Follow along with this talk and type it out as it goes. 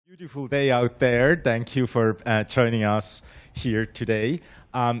Beautiful day out there. Thank you for joining us here today.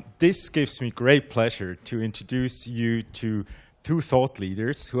 This gives me great pleasure to introduce you to two thought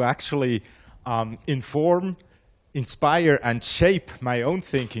leaders who actually inform, inspire, and shape my own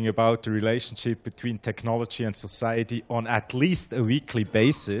thinking about the relationship between technology and society on at least a weekly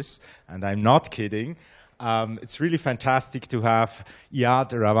basis. And I'm not kidding. It's really fantastic to have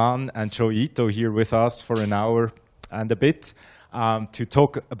Iyad, Rahwan, and Joi Ito here with us for an hour and a bit. To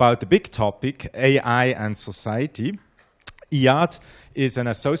talk about the big topic, AI and society. Iyad is an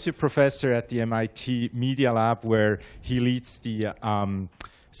associate professor at the MIT Media Lab, where he leads the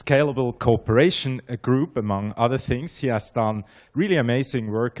Scalable Cooperation Group, among other things. He has done really amazing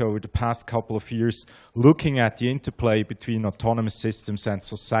work over the past couple of years, looking at the interplay between autonomous systems and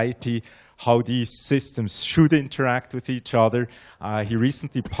society, how these systems should interact with each other. He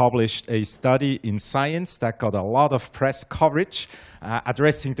recently published a study in Science that got a lot of press coverage,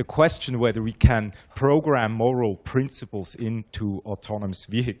 addressing the question whether we can program moral principles into autonomous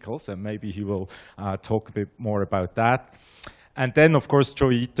vehicles, and maybe he will talk a bit more about that. And then, of course,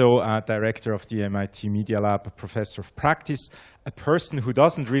 Joi Ito, director of the MIT Media Lab, a professor of practice, a person who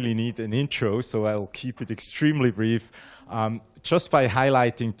doesn't really need an intro, so I'll keep it extremely brief, just by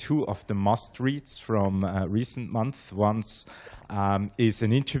highlighting two of the must-reads from recent months. One is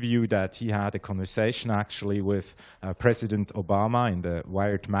an interview that he had, a conversation actually with President Obama in the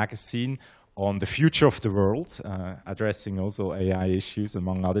Wired magazine on the future of the world, addressing also AI issues,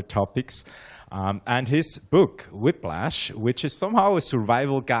 among other topics. And his book, Whiplash, which is somehow a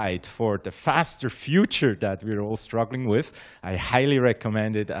survival guide for the faster future that we're all struggling with. I highly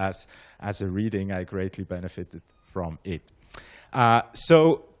recommend it as a reading. I greatly benefited from it.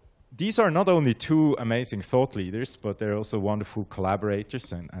 So these are not only two amazing thought leaders, but they're also wonderful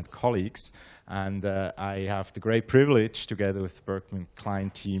collaborators and colleagues. And I have the great privilege, together with the Berkman Klein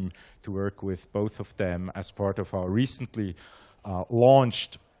team, to work with both of them as part of our recently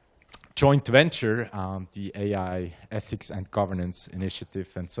launched joint venture, the AI Ethics and Governance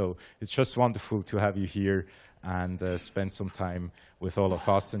Initiative. And so it's just wonderful to have you here and spend some time with all of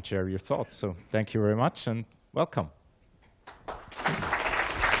us and share your thoughts. So thank you very much and welcome.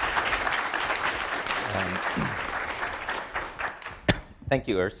 Thank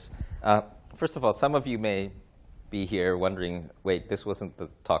you, Urs. First of all, some of you may be here wondering, wait, this wasn't the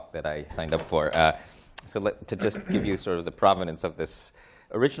talk that I signed up for. So to just give you sort of the provenance of this,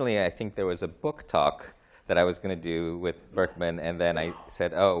 originally I think there was a book talk that I was going to do with Berkman, and then I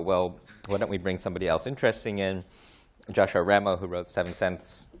said, oh, well, why don't we bring somebody else interesting in? Joshua Ramo, who wrote 7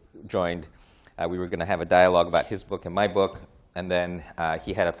 Cents, joined. We were going to have a dialogue about his book and my book, and then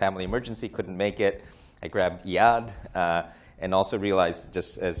he had a family emergency, couldn't make it. I grabbed Iyad, and also realized,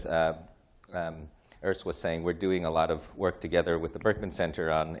 just as Urs was saying, we're doing a lot of work together with the Berkman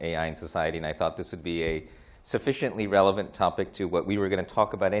Center on AI and society, and I thought this would be a sufficiently relevant topic to what we were going to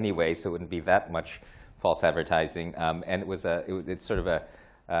talk about anyway, so it wouldn't be that much false advertising. And it's sort of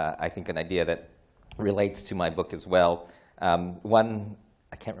I think, an idea that relates to my book as well.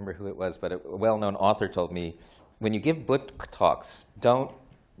 I can't remember who it was, but a well-known author told me, when you give book talks, don't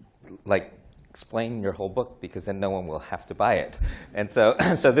explain your whole book, because then no one will have to buy it. And so,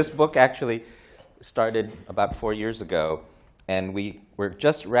 so this book actually started about 4 years ago, and we were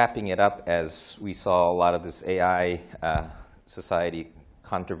just wrapping it up as we saw a lot of this AI society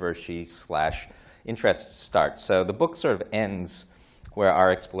controversy / interest start. So the book sort of ends where our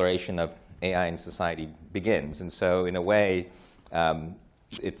exploration of AI and society begins. And so in a way,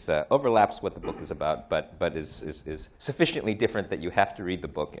 it overlaps what the book is about, but is sufficiently different that you have to read the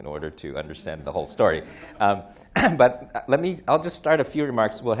book in order to understand the whole story. But I'll just start a few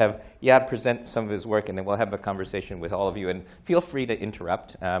remarks. We'll have Iyad present some of his work, and then we'll have a conversation with all of you. And feel free to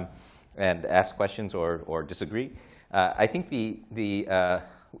interrupt and ask questions or disagree. I think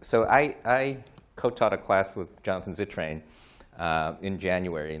so I co-taught a class with Jonathan Zittrain in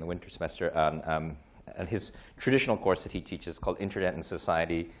January in the winter semester on and his traditional course that he teaches called Internet and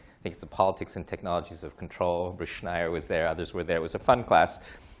Society. I think it's the Politics and Technologies of Control. Bruce Schneier was there, others were there. It was a fun class.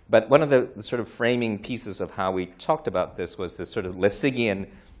 But one of the sort of framing pieces of how we talked about this was this sort of Lessiguian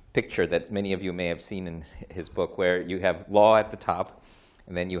picture that many of you may have seen in his book, where you have law at the top,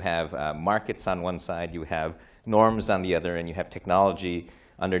 and then you have markets on one side, you have norms on the other, and you have technology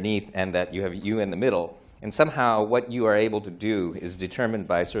underneath, and that you have you in the middle. And somehow what you are able to do is determined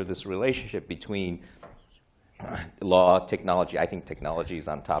by sort of this relationship between law, technology. I think technology is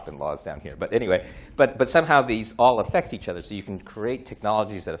on top and law is down here. But anyway, but somehow these all affect each other. So you can create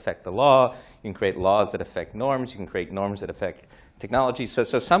technologies that affect the law. You can create laws that affect norms. You can create norms that affect technology. So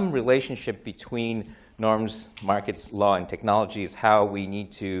some relationship between norms, markets, law, and technology is how we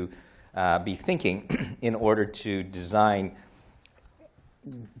need to be thinking in order to design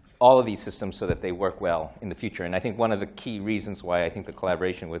all of these systems so that they work well in the future. And I think one of the key reasons why I think the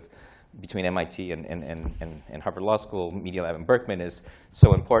collaboration between MIT and Harvard Law School, Media Lab, and Berkman is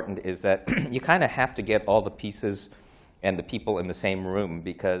so important is that you kind of have to get all the pieces and the people in the same room,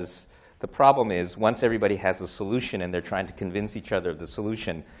 because the problem is once everybody has a solution and they're trying to convince each other of the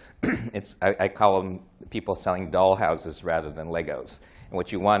solution, I call them people selling doll houses rather than Legos. And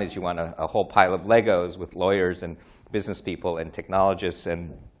what you want is a whole pile of Legos with lawyers and business people and technologists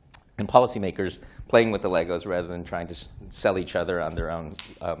and policymakers playing with the Legos rather than trying to sell each other on their own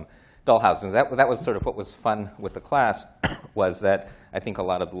dollhouses. And that was sort of what was fun with the class, was that I think a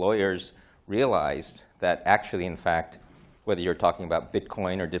lot of lawyers realized that actually, in fact, whether you're talking about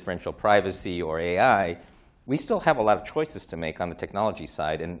Bitcoin or differential privacy or AI, we still have a lot of choices to make on the technology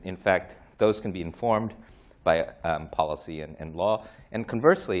side. And in fact, those can be informed by policy and law. And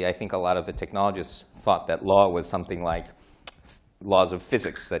conversely, I think a lot of the technologists thought that law was something like laws of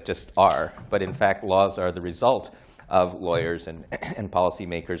physics that just are. But in fact, laws are the result of lawyers and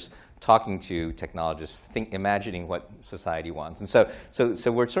policymakers talking to technologists, imagining what society wants. And so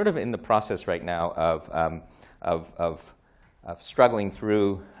we're sort of in the process right now of struggling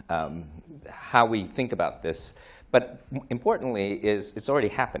through how we think about this. But importantly, it's already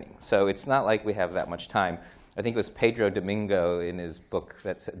happening. So it's not like we have that much time. I think it was Pedro Domingo in his book,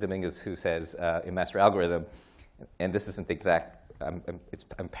 Dominguez, who says in Master Algorithm, and this isn't the exact, I'm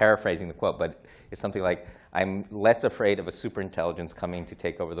paraphrasing the quote, but it's something like, I'm less afraid of a superintelligence coming to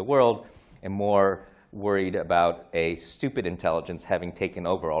take over the world and more worried about a stupid intelligence having taken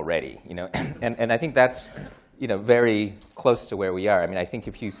over already. And I think that's very close to where we are. I mean, I think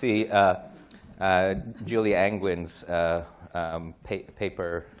if you see Julia Angwin's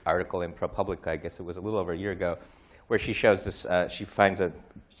paper article in ProPublica, I guess it was a little over a year ago, where she shows this, she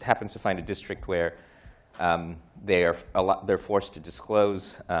happens to find a district where they're forced to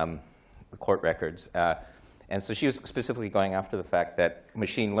disclose the court records. And so she was specifically going after the fact that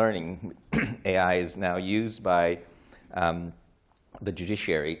machine learning, AI, is now used by the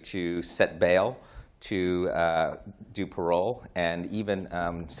judiciary to set bail, to do parole, and even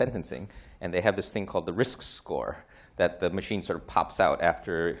sentencing. And they have this thing called the risk score that the machine sort of pops out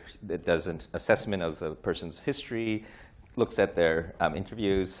after it does an assessment of the person's history, looks at their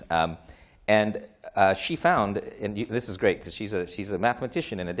interviews. And she found, and this is great because she's a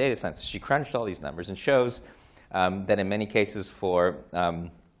mathematician and a data scientist, she crunched all these numbers and shows that in many cases for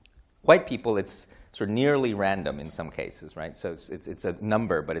white people, it's sort of nearly random in some cases, right? So it's a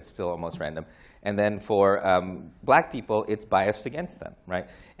number, but it's still almost random. And then for black people, it's biased against them, right?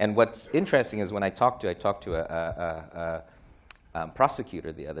 And what's interesting is when I talked to a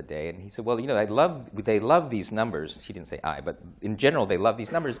prosecutor the other day, and he said, well, they love these numbers. He didn't say I, but in general, they love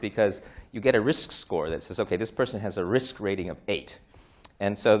these numbers because you get a risk score that says, okay, this person has a risk rating of 8.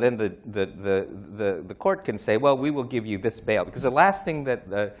 And so then the court can say, well, we will give you this bail. Because the last thing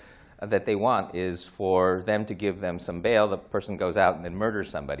that they want is for them to give them some bail. The person goes out and then murders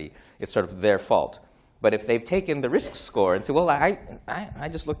somebody. It's sort of their fault. But if they've taken the risk score and say, well, I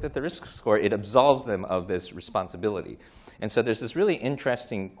just looked at the risk score, it absolves them of this responsibility. And so there's this really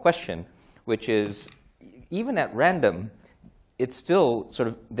interesting question, which is, even at random, it's still sort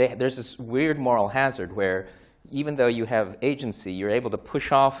of, there's this weird moral hazard where even though you have agency, you're able to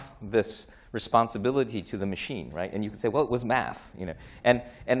push off this responsibility to the machine, right? And you can say, well, it was math,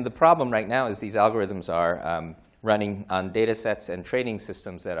 And the problem right now is these algorithms are running on data sets and training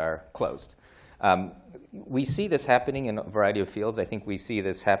systems that are closed. We see this happening in a variety of fields. I think we see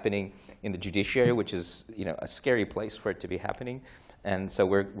this happening in the judiciary, which is a scary place for it to be happening. And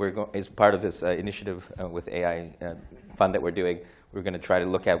so as part of this initiative with AI fund that we're doing, we're going to try to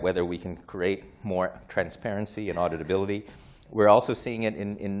look at whether we can create more transparency and auditability. We're also seeing it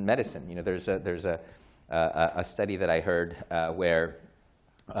in medicine. There's a study that I heard where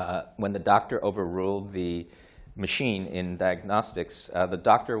when the doctor overruled the machine in diagnostics, the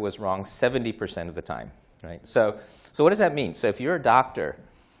doctor was wrong 70% of the time, right? So what does that mean? So if you're a doctor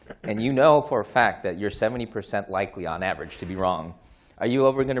and you know for a fact that you're 70% likely on average to be wrong, are you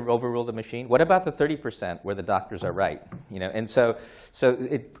going to overrule the machine? What about the 30% where the doctors are right? And so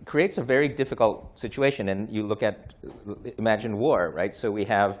it creates a very difficult situation. And you look at, imagine war, right? So we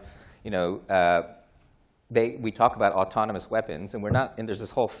have, we talk about autonomous weapons, and there's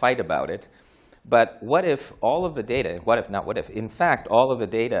this whole fight about it. But what if all of the data, in fact, all of the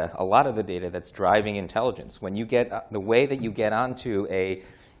data, a lot of the data that's driving intelligence, when you get, the way that you get onto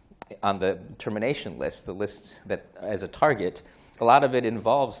on the termination list, the list that as a target, a lot of it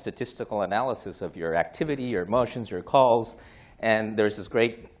involves statistical analysis of your activity, your emotions, your calls. And there's this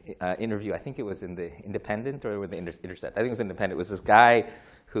great interview, I think it was in the Independent or with the Intercept. I think it was Independent. It was this guy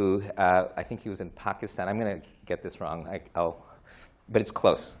who, I think he was in Pakistan. I'm going to get this wrong, but it's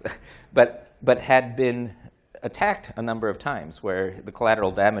close. but had been attacked a number of times where the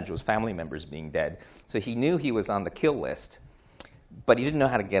collateral damage was family members being dead. So he knew he was on the kill list, but he didn't know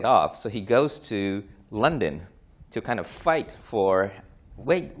how to get off. So he goes to London to kind of fight for,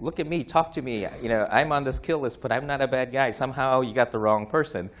 wait, look at me, talk to me. I'm on this kill list, but I'm not a bad guy. Somehow you got the wrong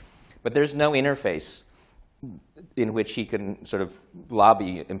person. But there's no interface in which he can sort of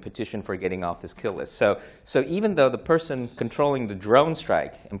lobby and petition for getting off this kill list. So even though the person controlling the drone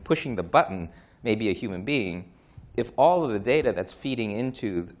strike and pushing the button may be a human being, if all of the data that's feeding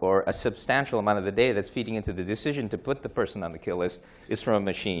into, or a substantial amount of the data that's feeding into the decision to put the person on the kill list is from a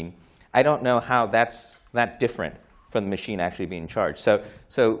machine, I don't know how that's that different from the machine actually being charged.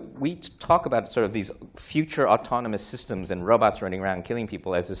 So we talk about sort of these future autonomous systems and robots running around killing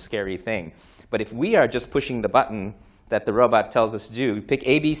people as a scary thing. But if we are just pushing the button that the robot tells us to do, pick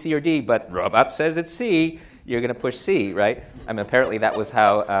A, B, C, or D, but robot says it's C, you're going to push C, right? I mean, apparently that was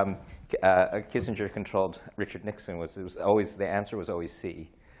how Kissinger controlled Richard Nixon. The answer was always C.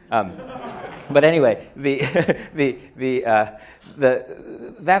 But anyway, that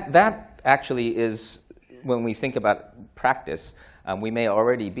actually is, when we think about practice, we may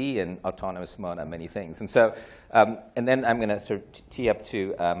already be in autonomous mode on many things. And so, and then I'm going to sort of tee up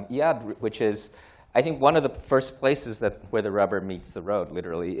to Iyad, which is, I think, one of the first places where the rubber meets the road,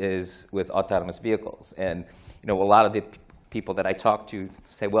 literally, is with autonomous vehicles. And a lot of the people that I talk to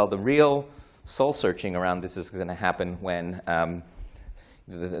say, well, the real soul searching around this is going to happen when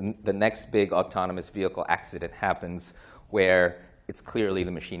the next big autonomous vehicle accident happens, where it's clearly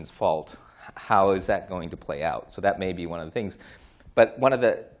the machine's fault. How is that going to play out? So that may be one of the things. But one of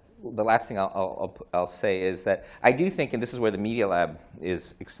the last thing I'll say is that I do think, and this is where the Media Lab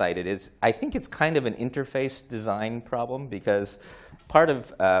is excited, is I think it's kind of an interface design problem, because part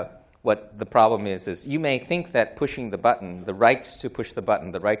of what the problem is you may think that pushing the button, the right to push the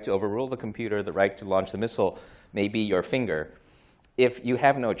button, the right to overrule the computer, the right to launch the missile may be your finger. If you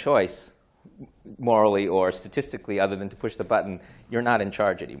have no choice, morally or statistically, other than to push the button, you're not in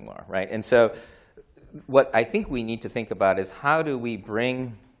charge anymore, right? And so what I think we need to think about is, how do we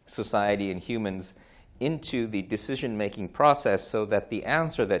bring society and humans into the decision-making process so that the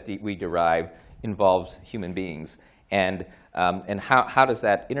answer that we derive involves human beings? And how does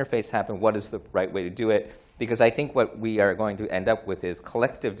that interface happen? What is the right way to do it? Because I think what we are going to end up with is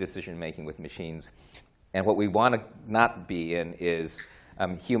collective decision-making with machines. And what we want to not be in is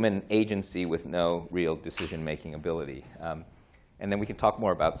human agency with no real decision-making ability. And then we can talk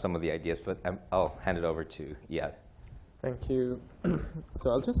more about some of the ideas, but I'll hand it over to Iyad. Thank you. So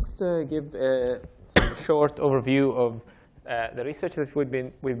I'll just give a short overview of the research that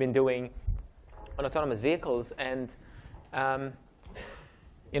we've been doing on autonomous vehicles. And I'm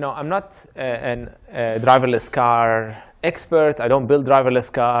not a driverless car expert. I don't build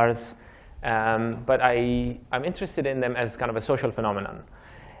driverless cars. But I'm interested in them as kind of a social phenomenon.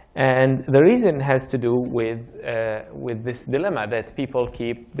 And the reason has to do with this dilemma that people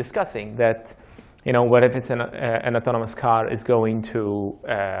keep discussing, that what if it's an autonomous car is going to,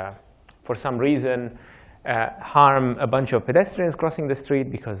 for some reason, harm a bunch of pedestrians crossing the street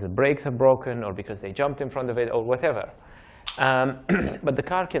because the brakes are broken or because they jumped in front of it or whatever. But the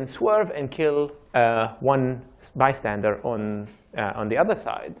car can swerve and kill one bystander on the other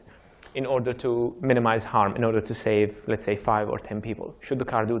side, in order to minimize harm, in order to save, let's say, 5 or 10 people. Should the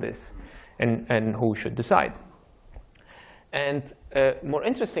car do this? And who should decide? And more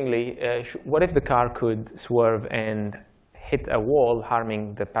interestingly, what if the car could swerve and hit a wall,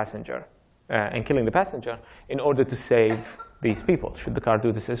 harming the passenger and killing the passenger, in order to save these people? Should the car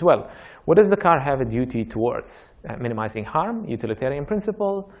do this as well? What does the car have a duty towards? Minimizing harm, utilitarian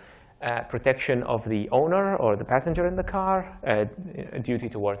principle, protection of the owner or the passenger in the car, a duty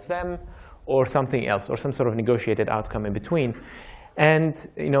towards them, or something else, or some sort of negotiated outcome in between. And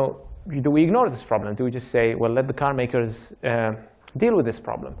do we ignore this problem? Do we just say, well, let the car makers deal with this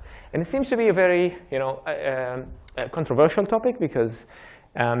problem? And it seems to be a very controversial topic, because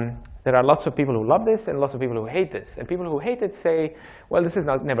there are lots of people who love this and lots of people who hate this. And people who hate it say, well, this is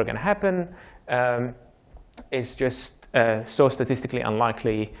never going to happen. It's just so statistically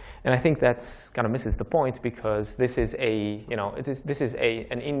unlikely. And I think that's kind of misses the point, because this is an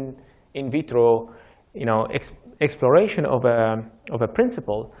in vitro exploration of a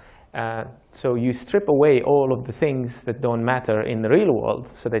principle. So you strip away all of the things that don't matter in the real world,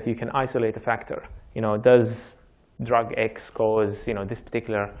 so that you can isolate a factor. Does drug X cause this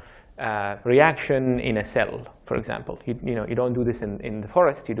particular reaction in a cell, for example. You don't do this in the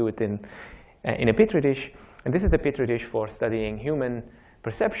forest. You do it in a petri dish. And this is the petri dish for studying human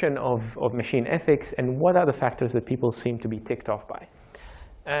perception of machine ethics and what are the factors that people seem to be ticked off by.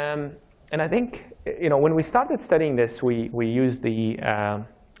 And I think when we started studying this, we used the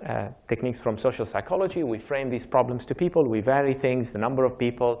techniques from social psychology. We frame these problems to people. We vary things, the number of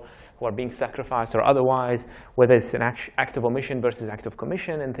people who are being sacrificed or otherwise, whether it's an act of omission versus act of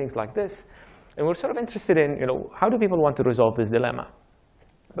commission and things like this. And we're sort of interested in, how do people want to resolve this dilemma?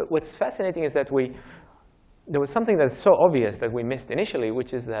 But what's fascinating is that there was something that's so obvious that we missed initially,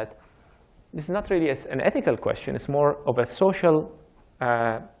 which is that this is not really an ethical question. It's more of a social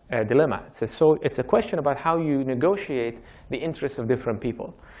dilemma. It's a question about how you negotiate the interests of different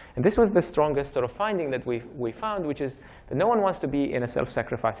people. And this was the strongest sort of finding that we found, which is that no one wants to be in a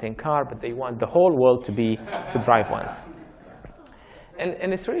self-sacrificing car, but they want the whole world to drive ones.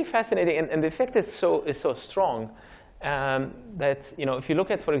 And it's really fascinating, and the effect is so strong that if you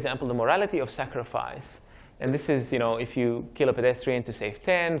look at, for example, the morality of sacrifice, and this is if you kill a pedestrian to save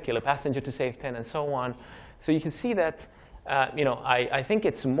 10, kill a passenger to save 10, and so on. So you can see that I think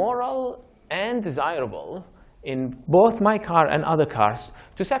it's moral and desirable in both my car and other cars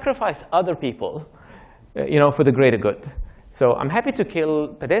to sacrifice other people, for the greater good. So I'm happy to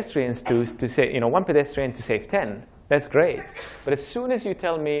kill pedestrians to say, one pedestrian to save 10. That's great. But as soon as you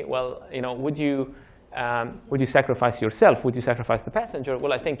tell me, well, would you sacrifice yourself? Would you sacrifice the passenger?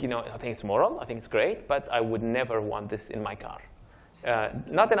 Well, I think it's moral. I think it's great. But I would never want this in my car.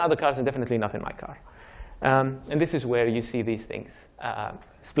 Not in other cars, and definitely not in my car. And this is where you see these things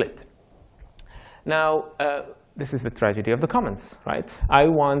split. Now, this is the tragedy of the commons, right? I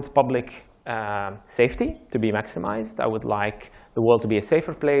want public safety to be maximized. I would like the world to be a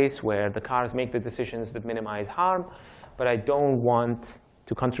safer place where the cars make the decisions that minimize harm. But I don't want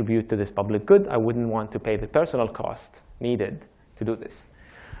to contribute to this public good. I wouldn't want to pay the personal cost needed to do this.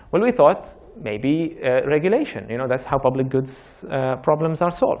 Well, we thought maybe regulation. That's how public goods problems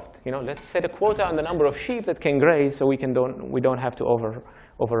are solved. Let's set a quota on the number of sheep that can graze, so we don't have to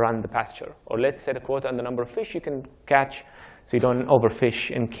overrun the pasture. Or let's set a quota on the number of fish you can catch, so you don't overfish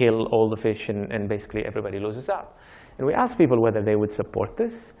and kill all the fish, and basically everybody loses out. And we asked people whether they would support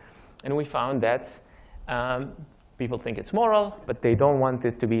this, and we found that people think it's moral, but they don't want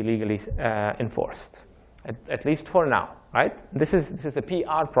it to be legally enforced, at least for now. Right? This is a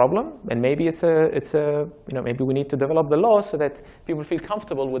PR problem, and maybe maybe we need to develop the law so that people feel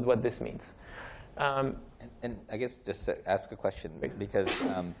comfortable with what this means. And I guess just to ask a question, because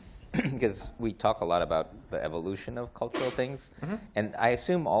we talk a lot about the evolution of cultural things, and I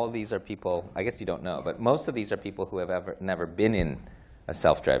assume all of these are people. I guess you don't know, but most of these are people who have never been in a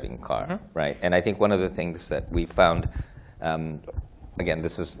self-driving car, right? And I think one of the things that we found, again,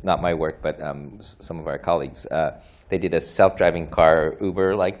 this is not my work, but some of our colleagues. They did a self-driving car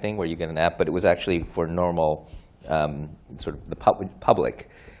Uber-like thing where you get an app, but it was actually for normal, sort of the public.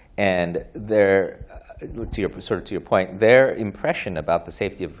 And to your point, their impression about the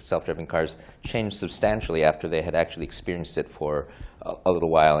safety of self-driving cars changed substantially after they had actually experienced it for a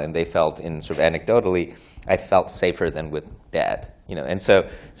little while, and they felt, anecdotally, I felt safer than with Dad. And so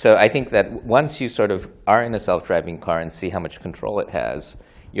I think that once you sort of are in a self-driving car and see how much control it has,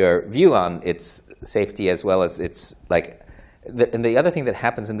 your view on its safety as well as its and the other thing that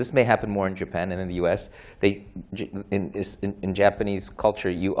happens, and this may happen more in Japan than in the US, in Japanese culture,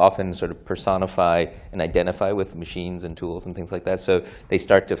 you often sort of personify and identify with machines and tools and things like that. So they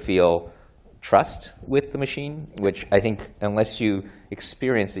start to feel trust with the machine, which I think unless you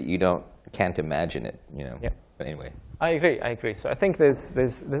experience it, you can't imagine it. Yeah. But anyway. I agree. So I think there's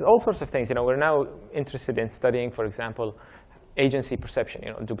all sorts of things. We're now interested in studying, for example, agency perception.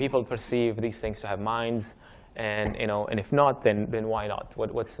 Do people perceive these things to have minds? And and if not, then why not?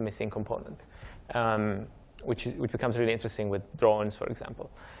 What's the missing component? Which becomes really interesting with drones, for example.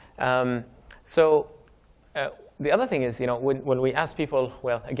 The other thing is, when we ask people,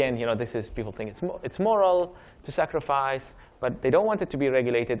 well, again, people think it's moral to sacrifice, but they don't want it to be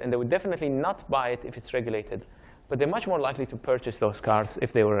regulated, and they would definitely not buy it if it's regulated. But they're much more likely to purchase those cars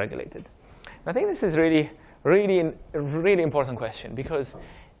if they were regulated. And I think this is really a really important question, because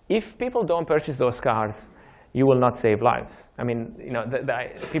if people don't purchase those cars, you will not save lives. I mean,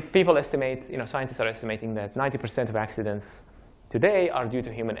 people estimate, scientists are estimating that 90% of accidents today are due to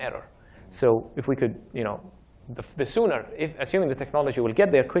human error. So if we could, the sooner, assuming the technology will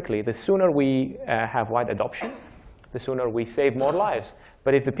get there quickly, the sooner we have wide adoption, the sooner we save more lives.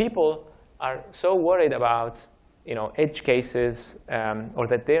 But if the people are so worried about, edge cases, or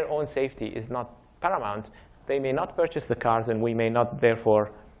that their own safety is not paramount, they may not purchase the cars, and we may not, therefore,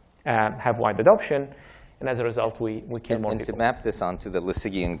 have wide adoption. And as a result, we kill more people. And to map this onto the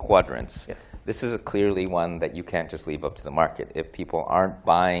Lysigian quadrants, yes. This is clearly one that you can't just leave up to the market. If people aren't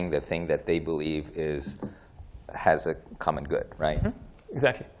buying the thing that they believe has a common good, right? Mm-hmm.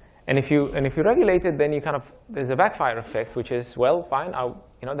 Exactly. And if you regulate it, then there's a backfire effect, which is, well, fine,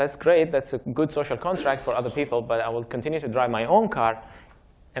 that's great, that's a good social contract for other people, but I will continue to drive my own car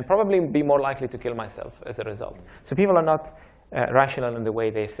and probably be more likely to kill myself as a result. So people are not rational in the way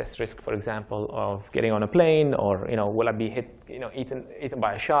they assess risk, for example, of getting on a plane, or will I be eaten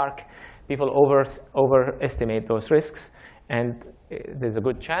by a shark? People overestimate those risks, and there's a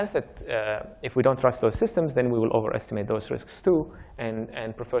good chance that if we don't trust those systems, then we will overestimate those risks too,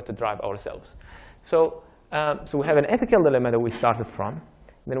 and prefer to drive ourselves. So we have an ethical dilemma that we started from.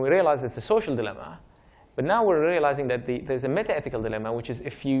 Then we realized it's a social dilemma. But now we're realizing that there's a meta-ethical dilemma, which is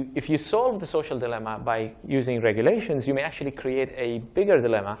if you solve the social dilemma by using regulations, you may actually create a bigger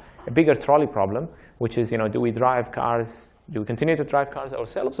dilemma, a bigger trolley problem, which is, do we continue to drive cars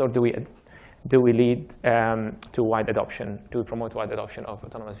ourselves, or do we lead to wide adoption, do we promote wide adoption of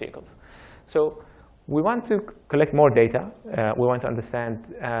autonomous vehicles? So we want to collect more data. We want to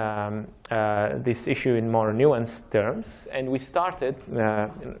understand this issue in more nuanced terms. And we started,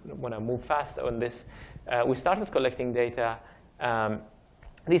 when I move fast on this, we started collecting data.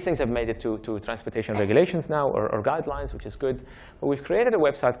 These things have made it to transportation regulations now, or guidelines, which is good. But we've created a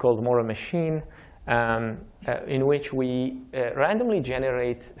website called More a Machine, in which we randomly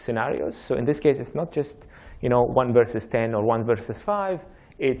generate scenarios. So in this case, it's not just 1 versus 10 or 1 versus 5.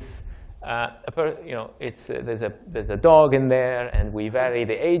 It's there's a dog in there, and we vary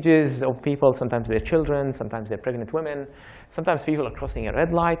the ages of people. Sometimes they're children, sometimes they're pregnant women. Sometimes people are crossing a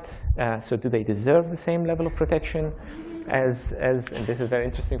red light. So do they deserve the same level of protection as and this is very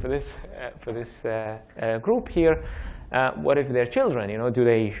interesting for this group here. What if they're children? Are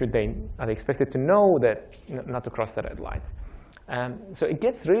they expected to know that not to cross the red light? So it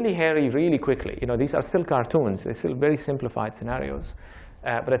gets really hairy really quickly. These are still cartoons. They're still very simplified scenarios.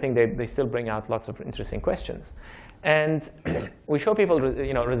 But I think they still bring out lots of interesting questions. And we show people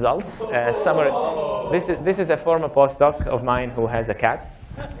results. This is a former postdoc of mine who has a cat.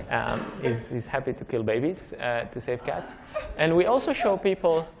 He's happy to kill babies to save cats. And we also show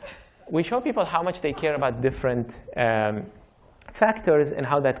people how much they care about different factors and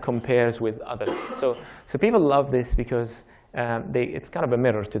how that compares with others. So people love this because it's kind of a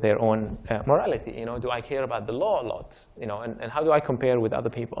mirror to their own morality. Do I care about the law a lot? And how do I compare with other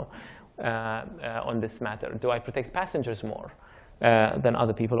people on this matter? Do I protect passengers more than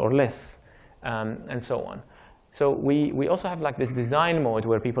other people or less? And so on. So we also have this design mode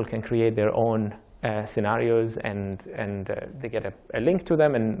where people can create their own scenarios, and they get a link to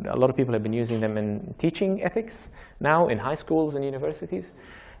them. And a lot of people have been using them in teaching ethics now in high schools and universities.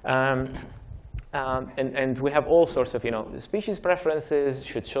 And we have all sorts of species preferences.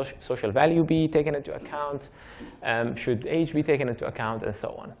 Should social value be taken into account? Should age be taken into account, and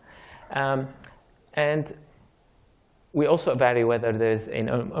so on. And we also vary whether there's an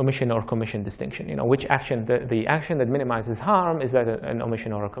omission or commission distinction. Which action, the action that minimizes harm, is that an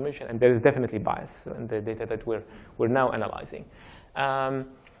omission or a commission? And there is definitely bias in the data that we're now analyzing.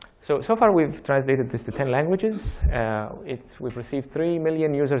 So far, we've translated this to 10 languages. We've received 3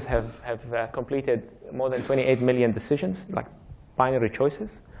 million users have completed more than 28 million decisions, like binary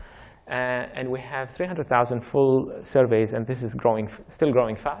choices. And we have 300,000 full surveys, and this is still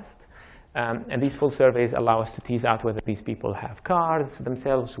growing fast. And these full surveys allow us to tease out whether these people have cars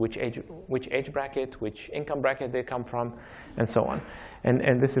themselves, which age bracket, which income bracket they come from, and so on.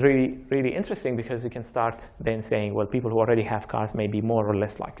 And this is really, really interesting because you can start then saying, well, people who already have cars may be more or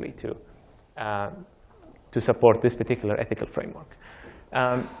less likely to support this particular ethical framework.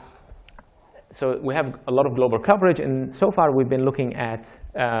 So we have a lot of global coverage, and so far we've been looking at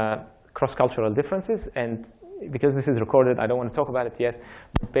cross-cultural differences. And because this is recorded, I don't want to talk about it yet.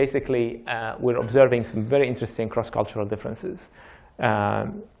 But basically, we're observing some very interesting cross-cultural differences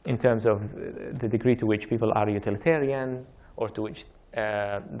in terms of the degree to which people are utilitarian, or to which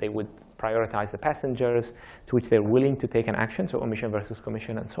they would prioritize the passengers, to which they're willing to take an action, so omission versus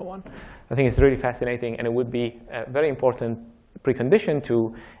commission, and so on. I think it's really fascinating, and it would be a very important precondition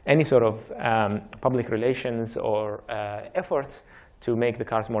to any sort of public relations or efforts to make the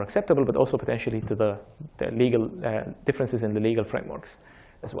cars more acceptable, but also potentially to the legal differences in the legal frameworks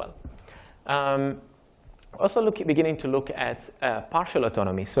as well. Also beginning to look at partial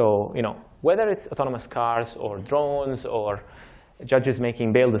autonomy. So whether it's autonomous cars or drones or judges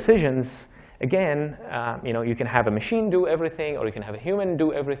making bail decisions, again, you can have a machine do everything, or you can have a human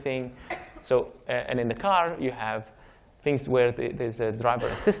do everything. So, and in the car, you have things where there's a driver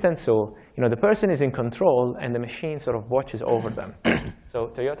assistant. So, the person is in control, and the machine sort of watches over them. So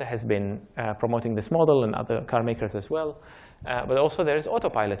Toyota has been promoting this model, and other car makers as well. But also there is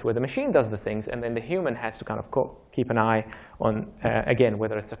autopilot, where the machine does the things, and then the human has to kind of keep an eye on, again,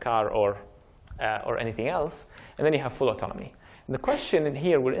 whether it's a car or anything else. And then you have full autonomy. And the question in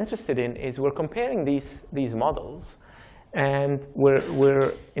here we're interested in is we're comparing these models, and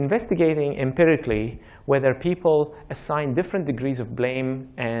we're investigating empirically whether people assign different degrees of blame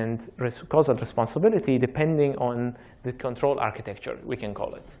and causal responsibility depending on the control architecture, we can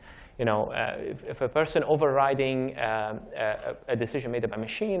call it. If a person overriding a decision made by a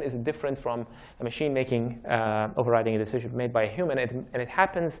machine is different from a machine overriding a decision made by a human, and it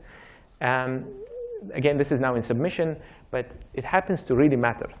happens, again, this is now in submission, but it happens to really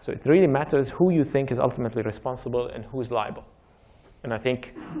matter. So it really matters who you think is ultimately responsible and who's liable. And I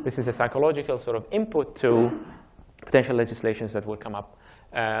think this is a psychological sort of input to potential legislations that will come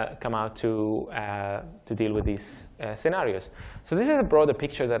out to deal with these scenarios. So this is a broader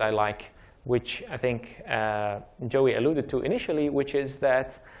picture that I like, which I think Joi alluded to initially, which is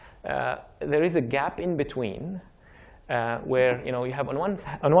that there is a gap in between where you have on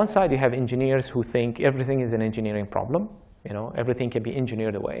one side you have engineers who think everything is an engineering problem, everything can be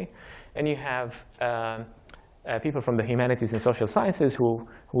engineered away, and you have people from the humanities and social sciences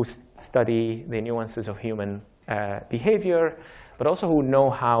who study the nuances of human behavior, but also who know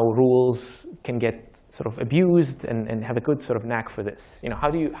how rules can get sort of abused and have a good sort of knack for this. How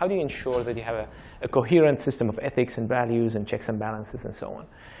do you ensure that you have a coherent system of ethics and values and checks and balances and so on?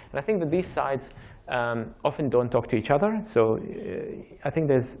 And I think that these sides often don't talk to each other. So I think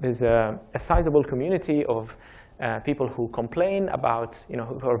there's a sizable community of people who complain about,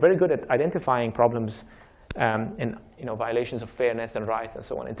 who are very good at identifying problems and violations of fairness and rights and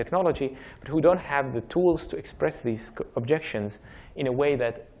so on in technology, but who don't have the tools to express these objections in a way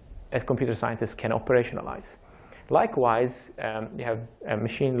that a computer scientist can operationalize. Likewise, you have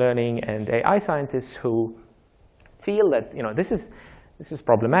machine learning and AI scientists who feel that this is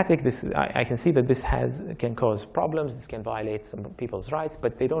problematic. I can see that this can cause problems. This can violate some people's rights,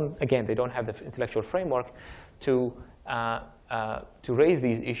 but they don't have the intellectual framework to raise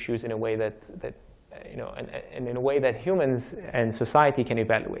these issues in a way that and in a way that humans and society can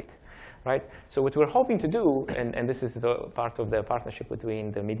evaluate, right? So what we're hoping to do, and this is the part of the partnership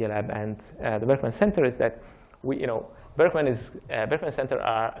between the Media Lab and the Berkman Center, is that Berkman Center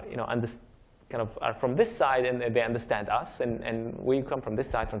are are from this side, and they understand us, and we come from this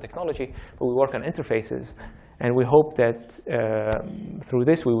side from technology, but we work on interfaces, and we hope that through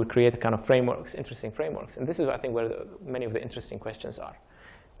this we would create kind of frameworks, interesting frameworks, and this is I think where many of the interesting questions are.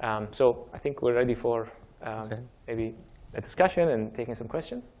 So I think we're ready for maybe a discussion and taking some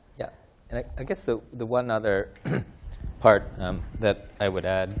questions. Yeah, and I guess the one other part that I would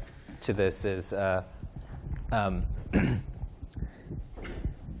add to this is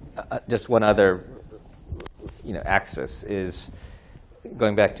just one other axis is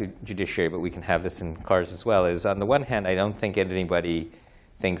going back to judiciary, but we can have this in cars as well, is on the one hand, I don't think anybody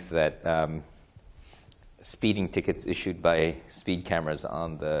thinks that speeding tickets issued by speed cameras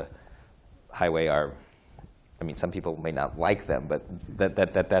on the highway are, some people may not like them, but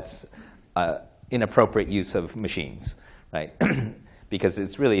that's inappropriate use of machines, right? Because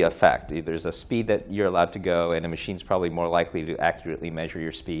it's really a fact. There's a speed that you're allowed to go, and a machine's probably more likely to accurately measure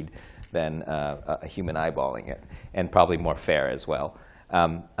your speed than a human eyeballing it, and probably more fair as well.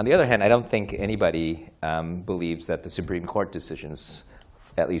 On the other hand, I don't think anybody believes that the Supreme Court decisions,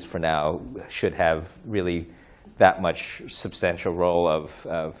 at least for now, should have really that much substantial role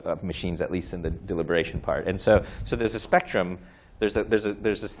of machines, at least in the deliberation part. And so there's a spectrum. There's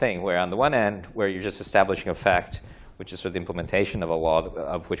this thing where on the one end, where you're just establishing a fact, which is sort of the implementation of a law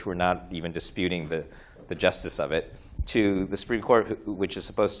of which we're not even disputing the justice of it, to the Supreme Court, which is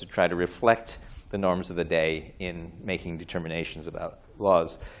supposed to try to reflect the norms of the day in making determinations about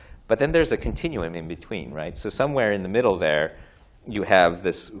laws. But then there's a continuum in between, right? So somewhere in the middle there, you have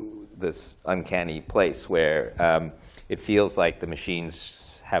this uncanny place where it feels like the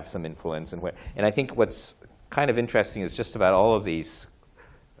machines have some influence. And I think what's kind of interesting is just about all of these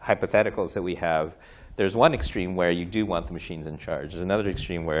hypotheticals that we have, there's one extreme where you do want the machines in charge. There's another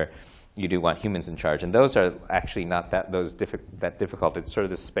extreme where you do want humans in charge. And those are actually not that difficult. It's sort of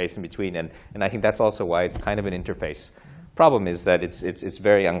this space in between. And I think that's also why it's kind of an interface. Problem is that it's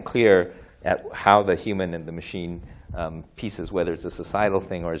very unclear at how the human and the machine pieces, whether it's a societal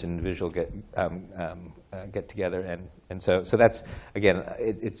thing or as an individual get together. And so that's, again,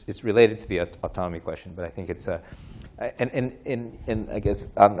 it's related to the autonomy question. But I think it's And I guess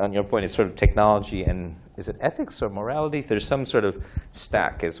on your point, it's sort of technology and is it ethics or moralities? There's some sort of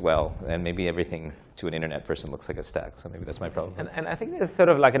stack as well, and maybe everything to an internet person looks like a stack. So maybe that's my problem. And I think there's sort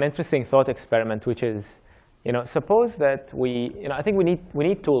of like an interesting thought experiment, which is, suppose that I think we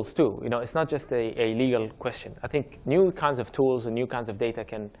need tools too. It's not just a legal question. I think new kinds of tools and new kinds of data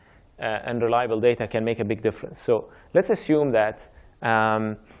and reliable data can make a big difference. So let's assume that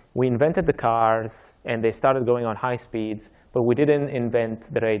we invented the cars and they started going on high speeds, but we didn't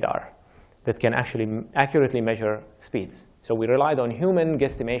invent the radar that can actually accurately measure speeds. So we relied on human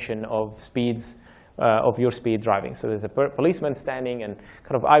guesstimation of speeds, of your speed driving. So there's a policeman standing and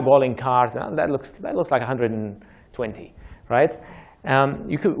kind of eyeballing cars, and that looks like 120, right?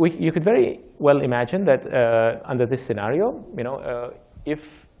 You could very well imagine that under this scenario,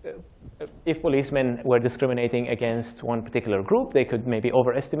 if policemen were discriminating against one particular group, they could maybe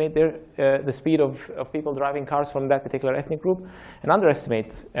overestimate the speed of people driving cars from that particular ethnic group and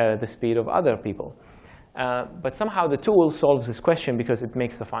underestimate the speed of other people. But somehow the tool solves this question because it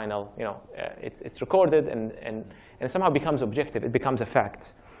makes the final, it's recorded and it somehow becomes objective. It becomes a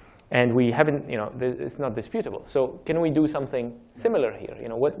fact. And we haven't, it's not disputable. So can we do something similar here?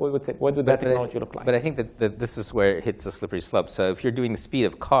 What would that technology look like? But I think that this is where it hits the slippery slope. So if you're doing the speed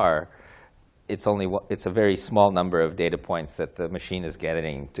of car, it's a very small number of data points that the machine is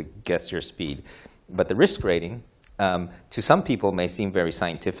getting to guess your speed. But the risk rating, to some people, may seem very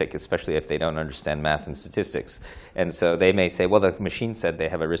scientific, especially if they don't understand math and statistics. And so they may say, well, the machine said they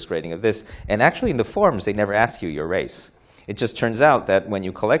have a risk rating of this. And actually, in the forms, they never ask you your race. It just turns out that when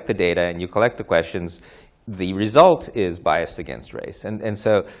you collect the data and you collect the questions, the result is biased against race. And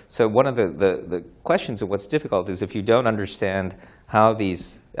so one of the questions of what's difficult is if you don't understand how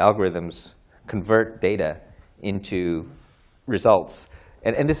these algorithms convert data into results.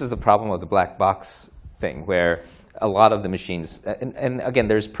 And this is the problem of the black box thing, where a lot of the machines, and again,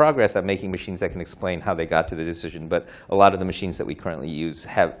 there's progress at making machines that can explain how they got to the decision, but a lot of the machines that we currently use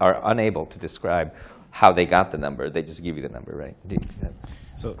are unable to describe how they got the number. They just give you the number, right?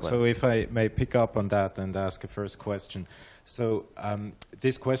 So if I may pick up on that and ask a first question. So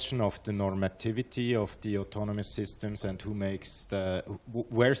this question of the normativity of the autonomous systems and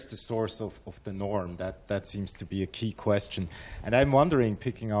where's the source of the norm, that seems to be a key question. And I'm wondering,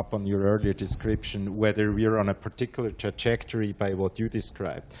 picking up on your earlier description, whether we're on a particular trajectory by what you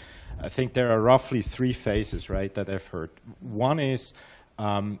described. I think there are roughly 3 phases, right, that I've heard. One is,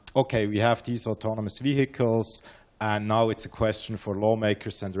 okay, we have these autonomous vehicles, and now it's a question for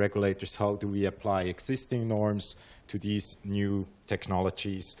lawmakers and regulators, how do we apply existing norms to these new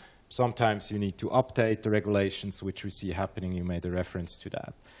technologies? Sometimes you need to update the regulations, which we see happening. You made a reference to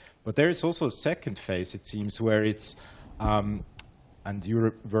that. But there is also a second phase, it seems, where it's, and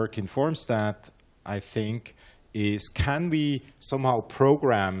your work informs that, I think, is can we somehow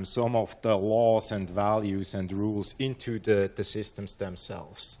program some of the laws and values and rules into the systems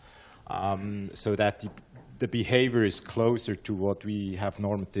themselves, so that the behavior is closer to what we have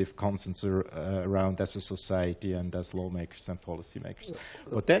normative consensus around as a society and as lawmakers and policymakers.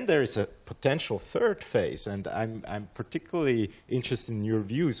 But then there is a potential third phase, and I'm particularly interested in your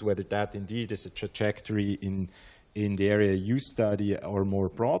views, whether that indeed is a trajectory in the area you study, or more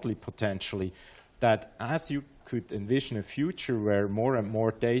broadly potentially, that as you could envision a future where more and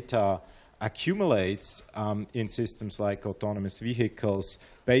more data accumulates in systems like autonomous vehicles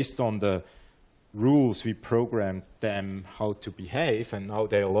based on the rules we programmed them how to behave, and now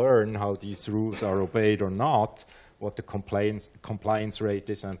they learn how these rules are obeyed or not, what the compliance rate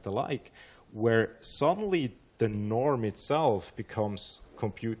is and the like, where suddenly the norm itself becomes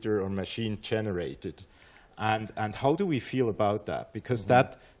computer or machine generated. And how do we feel about that? Because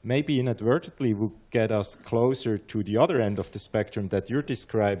that maybe inadvertently would get us closer to the other end of the spectrum that you're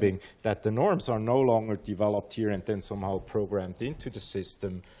describing, that the norms are no longer developed here and then somehow programmed into the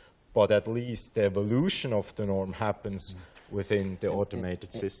system, but at least the evolution of the norm happens within the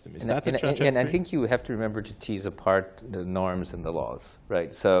automated system. Is that the trajectory? And I think you have to remember to tease apart the norms and the laws,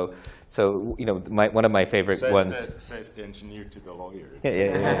 right? So one of my favorite ones says the engineer to the lawyer.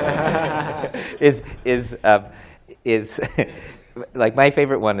 is like my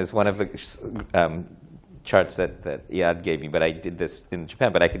favorite one is one of the charts that Iyad gave me, but I did this in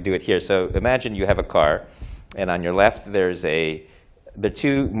Japan, but I could do it here. So imagine you have a car, and on your left there are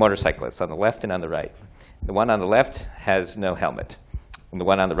 2 motorcyclists on the left and on the right. The one on the left has no helmet, and the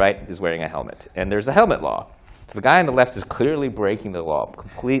one on the right is wearing a helmet. And there's a helmet law. So the guy on the left is clearly breaking the law,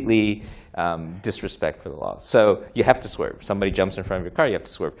 completely disrespect for the law. So you have to swerve. Somebody jumps in front of your car, you have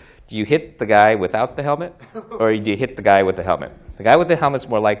to swerve. Do you hit the guy without the helmet, or do you hit the guy with the helmet? The guy with the helmet's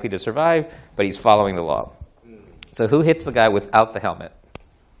more likely to survive, but he's following the law. So who hits the guy without the helmet?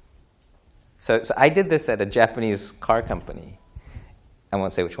 So I did this at a Japanese car company. I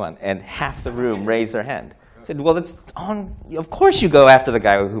won't say which one. And half the room raised their hand. I said, well, it's on. Of course you go after the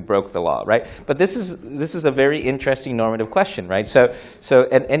guy who broke the law, right? But this is a very interesting normative question, right? So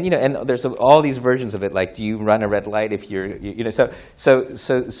there's all these versions of it, like, do you run a red light if you're, So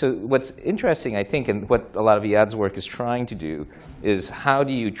what's interesting, I think, and what a lot of Iyad's work is trying to do, is how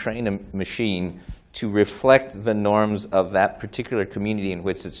do you train a machine to reflect the norms of that particular community in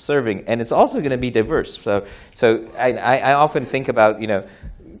which it's serving, and it's also going to be diverse. So I often think about,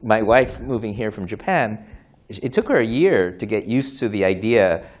 my wife moving here from Japan. It took her a year to get used to the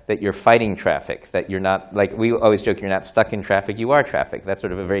idea that you're fighting traffic, that you're not, like we always joke, you're not stuck in traffic, you are traffic. That's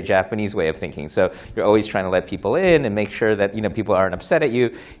sort of a very Japanese way of thinking. So you're always trying to let people in and make sure that people aren't upset at you.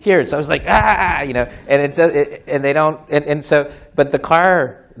 Here, so I was like, and they don't, and so, but the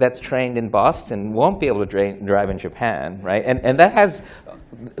car that's trained in Boston won't be able to drive in Japan, right? And that has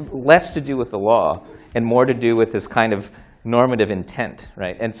less to do with the law and more to do with this kind of normative intent,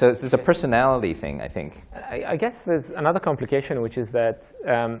 right? And so there's a personality thing, I think. I guess there's another complication, which is that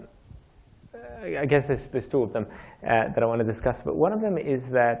I guess there's two of them that I want to discuss. But one of them is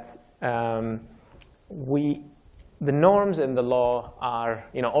that the norms in the law are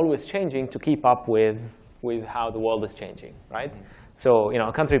always changing to keep up with how the world is changing, right? So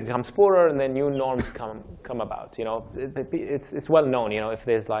a country becomes poorer, and then new norms come about. It's well known. If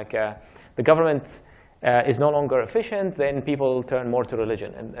there's like the government is no longer efficient, then people turn more to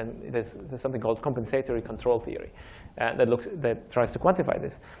religion, and there's something called compensatory control theory that tries to quantify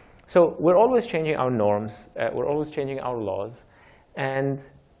this. So we're always changing our norms. We're always changing our laws, and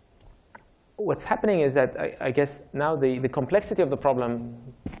what's happening is that I guess now the complexity of the problem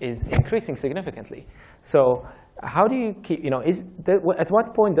is increasing significantly. So how do you keep, at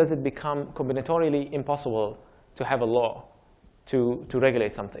what point does it become combinatorially impossible to have a law to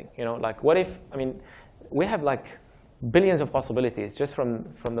regulate something? Like what if, we have like billions of possibilities just from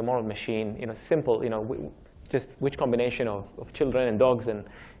the moral machine, simple, just which combination of children and dogs and,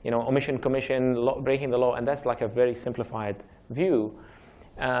 omission, commission, breaking the law, and that's like a very simplified view.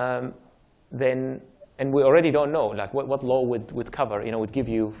 And we already don't know, like what law would cover, would give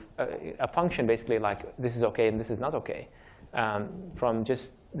you a function basically like this is okay and this is not okay, from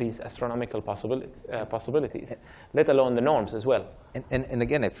just these astronomical possibilities, let alone the norms as well. And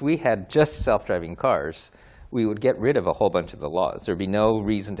again, if we had just self-driving cars, we would get rid of a whole bunch of the laws. There'd be no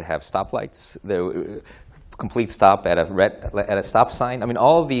reason to have stoplights. Complete stop at a stop sign.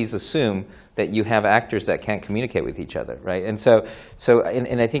 All of these assume that you have actors that can't communicate with each other, right? And so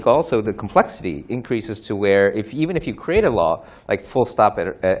I think also the complexity increases to where even if you create a law, like full stop at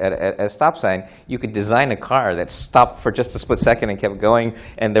a stop sign, you could design a car that stopped for just a split second and kept going,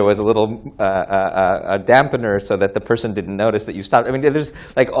 and there was a little a dampener so that the person didn't notice that you stopped. There's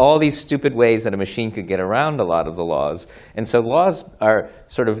like all these stupid ways that a machine could get around a lot of the laws. And so laws are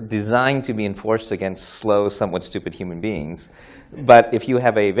sort of designed to be enforced against slow, somewhat stupid human beings. But if you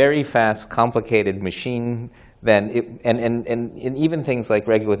have a very fast, complicated machine, then and even things like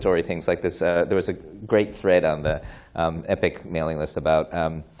regulatory things like this, there was a great thread on the Epic mailing list about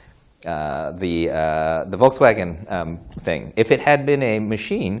the Volkswagen thing. If it had been a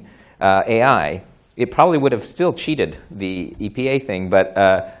machine, AI, it probably would have still cheated the EPA thing, but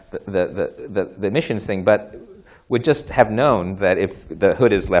the emissions thing, but would just have known that if the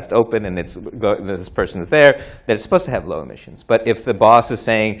hood is left open and this person's there, that it's supposed to have low emissions. But if the boss is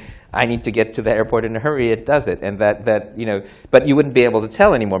saying, I need to get to the airport in a hurry, it does it. And but you wouldn't be able to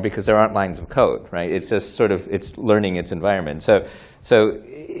tell anymore because there aren't lines of code, right? It's just sort of, it's learning its environment. So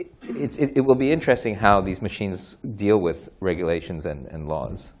it will be interesting how these machines deal with regulations and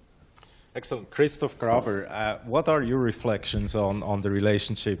laws. Excellent. Christoph Graber, what are your reflections on the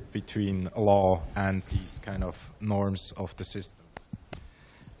relationship between law and these kind of norms of the system?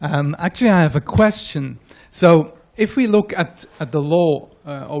 Actually, I have a question. So if we look at the law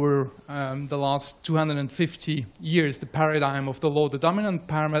over the last 250 years, the paradigm of the law, the dominant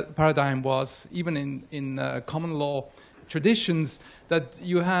paradigm was, even in common law traditions, that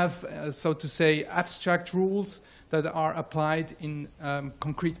you have, so to say, abstract rules that are applied in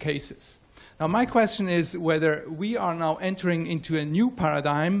concrete cases. Now, my question is whether we are now entering into a new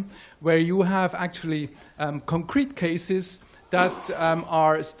paradigm where you have actually concrete cases that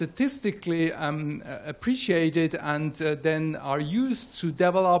are statistically appreciated and then are used to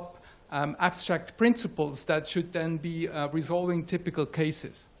develop abstract principles that should then be resolving typical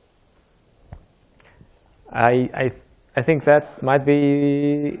cases. I think that might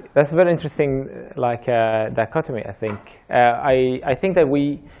be, that's a very interesting dichotomy, I think. I think that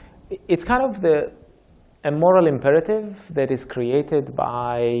it's kind of a moral imperative that is created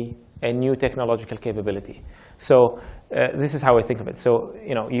by a new technological capability. So this is how I think of it. So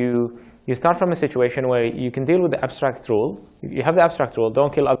you start from a situation where you can deal with the abstract rule. You have the abstract rule: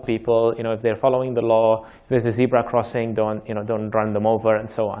 don't kill other people. If they're following the law, if there's a zebra crossing, don't run them over, and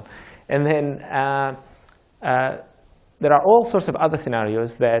so on. And then there are all sorts of other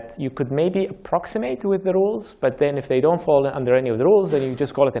scenarios that you could maybe approximate with the rules, but then if they don't fall under any of the rules, then you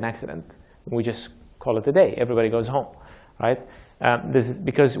just call it an accident. We just call it a day. Everybody goes home, right?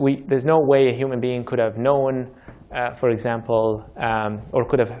 Because there's no way a human being could have known, for example, or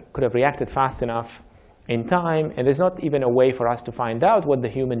could have reacted fast enough in time, and there's not even a way for us to find out what the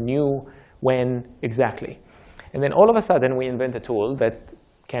human knew when exactly. And then all of a sudden, we invent a tool that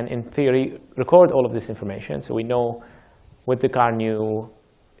can, in theory, record all of this information, so we know what the car knew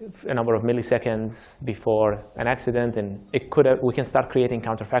a number of milliseconds before an accident, and we can start creating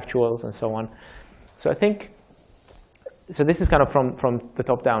counterfactuals and so on. So I think, so this is kind of from the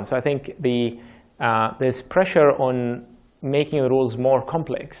top down. So I think there's pressure on making the rules more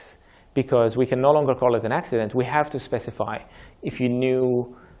complex because we can no longer call it an accident. We have to specify if you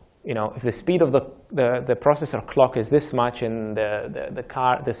knew, if the speed of the processor clock is this much and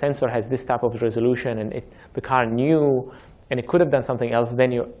the sensor has this type of resolution and the car knew and it could have done something else,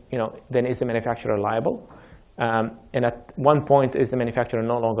 then then is the manufacturer liable? And at one point, is the manufacturer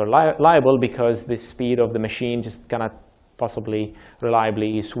no longer liable because the speed of the machine just cannot possibly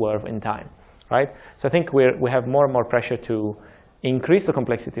reliably swerve in time, right? So I think we have more and more pressure to increase the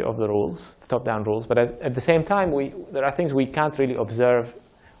complexity of the rules, the top-down rules, but at the same time, there are things we can't really observe,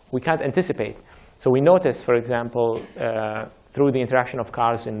 we can't anticipate. So we notice, for example, through the interaction of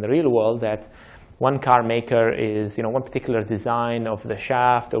cars in the real world that one car maker is, one particular design of the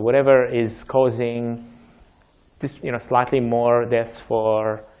shaft or whatever is causing this, slightly more deaths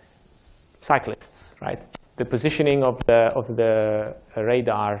for cyclists, right? The positioning of the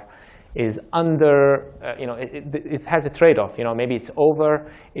radar is under, it has a trade-off. Maybe it's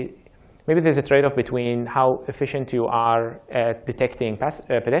over. Maybe there's a trade-off between how efficient you are at detecting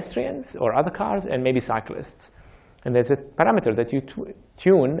pedestrians or other cars and maybe cyclists. And there's a parameter that you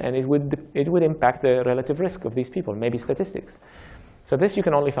tune, and it would impact the relative risk of these people, maybe statistics. So this you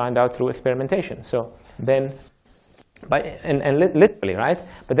can only find out through experimentation. So then, literally, right?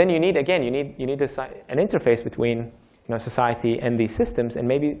 But then you need an interface between society and these systems, and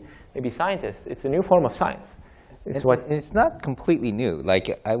maybe scientists. It's a new form of science. It's not completely new. Like,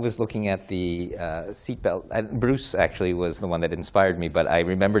 I was looking at the seatbelt. Bruce actually was the one that inspired me, but I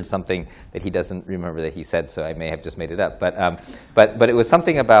remembered something that he doesn't remember that he said, so I may have just made it up. But it was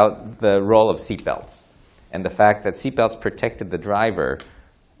something about the role of seatbelts and the fact that seatbelts protected the driver,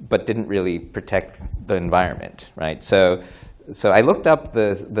 but didn't really protect the environment, right? So I looked up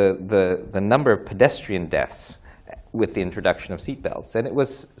the number of pedestrian deaths with the introduction of seatbelts, and it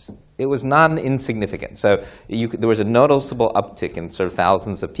was non-insignificant. So there was a noticeable uptick in sort of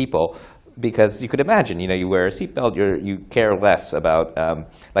thousands of people, because you could imagine, you wear a seatbelt, you care less about,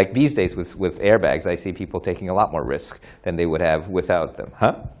 like these days with airbags, I see people taking a lot more risk than they would have without them.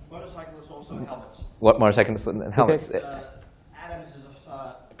 Huh? Motorcyclists also have helmets. What motorcyclists and helmets? Adams is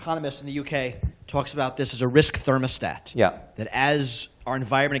an economist in the UK, talks about this as a risk thermostat. Yeah. That as our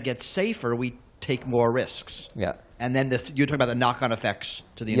environment gets safer, we take more risks. Yeah. And then you're talking about the knock-on effects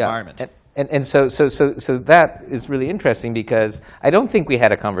to the environment. And so that is really interesting, because I don't think we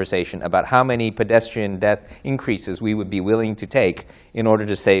had a conversation about how many pedestrian death increases we would be willing to take in order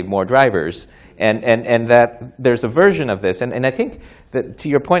to save more drivers, and that there's a version of this. And I think that, to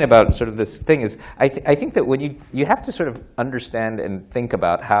your point about sort of this thing, is I think that when you have to sort of understand and think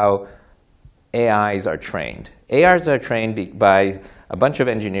about how AIs are trained. AIs are trained by a bunch of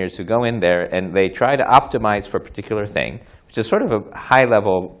engineers who go in there and they try to optimize for a particular thing, which is sort of a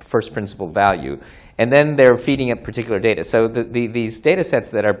high-level first principle value, and then they're feeding it particular data. So these data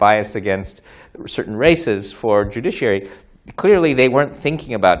sets that are biased against certain races for judiciary, clearly they weren't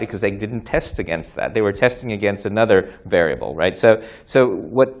thinking about it because they didn't test against that. They were testing against another variable, right? So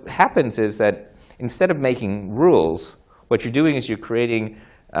what happens is that instead of making rules, what you're doing is you're creating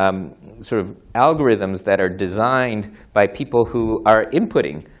sort of algorithms that are designed by people who are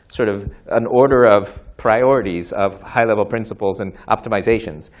inputting sort of an order of priorities of high-level principles and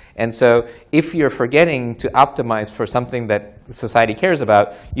optimizations. And so if you're forgetting to optimize for something that society cares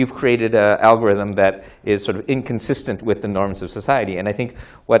about, you've created an algorithm that is sort of inconsistent with the norms of society. And I think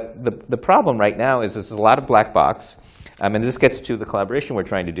what the problem right now is there's a lot of black box. And this gets to the collaboration we're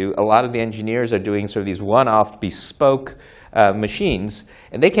trying to do. A lot of the engineers are doing sort of these one-off, bespoke machines,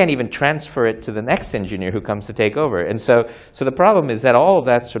 and they can't even transfer it to the next engineer who comes to take over. And so the problem is that all of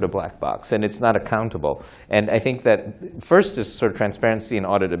that's sort of black box, and it's not accountable. And I think that first is sort of transparency and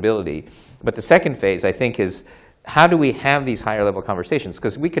auditability, but the second phase, I think, is how do we have these higher level conversations?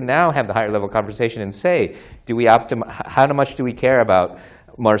 Because we can now have the higher level conversation and say, how much do we care about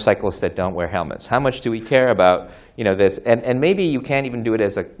motorcyclists that don't wear helmets? How much do we care about this? And maybe you can't even do it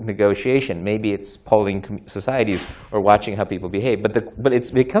as a negotiation. Maybe it's polling societies or watching how people behave. But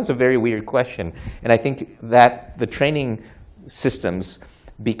it becomes a very weird question. And I think that the training systems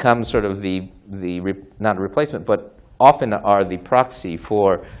become sort of not a replacement, but often are the proxy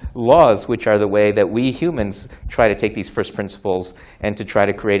for laws, which are the way that we humans try to take these first principles and to try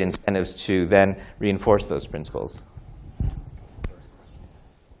to create incentives to then reinforce those principles.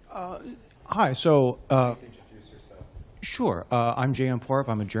 Hi. So, sure. I'm J.M. Porp.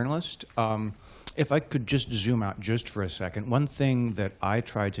 I'm a journalist. If I could just zoom out just for a second, one thing that I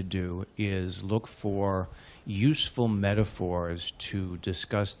try to do is look for useful metaphors to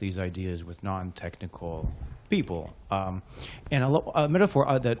discuss these ideas with non-technical people. And a metaphor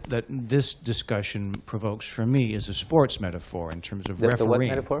that this discussion provokes for me is a sports metaphor in terms of refereeing. The what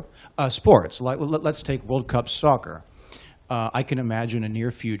metaphor? Sports. Let's take World Cup soccer. I can imagine a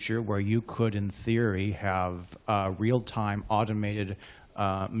near future where you could, in theory, have real-time automated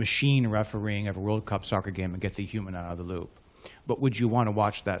machine refereeing of a World Cup soccer game and get the human out of the loop. But would you want to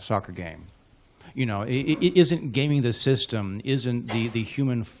watch that soccer game? It isn't gaming the system, isn't the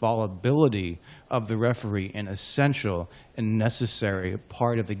human fallibility of the referee an essential and necessary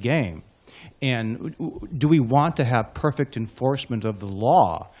part of the game? And do we want to have perfect enforcement of the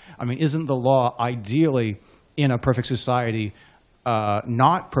law? I mean, isn't the law ideally, in a perfect society,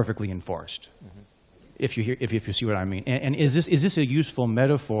 not perfectly enforced? Mm-hmm. If you see what I mean. And is this a useful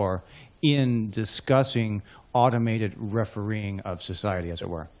metaphor in discussing automated refereeing of society, as it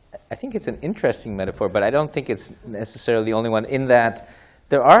were? I think it's an interesting metaphor, but I don't think it's necessarily the only one, in that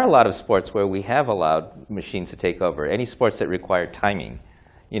there are a lot of sports where we have allowed machines to take over. Any sports that require timing,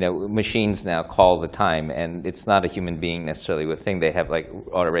 machines now call the time, and it's not a human being necessarily with thing. They have like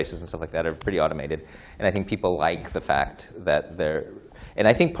auto races and stuff like that are pretty automated, and I think people like the fact that and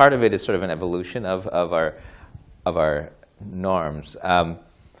I think part of it is sort of an evolution of our norms,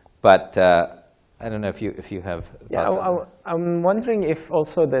 but. I don't know if you have thoughts. I'm wondering if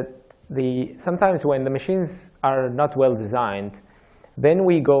also that sometimes when the machines are not well designed, then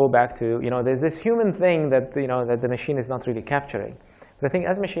we go back to there's this human thing that that the machine is not really capturing. But I think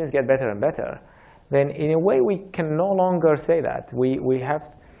as machines get better and better, then in a way we can no longer say that. We have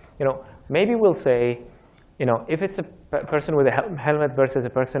maybe we'll say if it's a person with a helmet versus a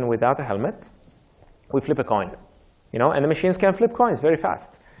person without a helmet, we flip a coin, and the machines can flip coins very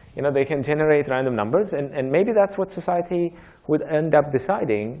fast. They can generate random numbers, and maybe that's what society would end up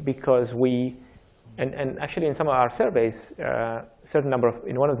deciding, because and actually in some of our surveys,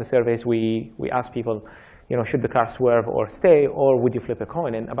 in one of the surveys we asked people, should the car swerve or stay, or would you flip a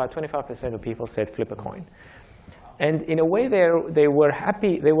coin? And about 25% of people said flip a coin. And in a way they were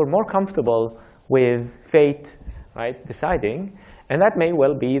happy, they were more comfortable with fate, right, deciding, and that may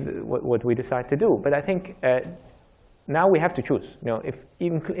well be what we decide to do. But I think now we have to choose,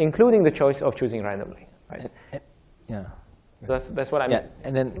 including the choice of choosing randomly, right? Yeah. So that's what I mean. Yeah,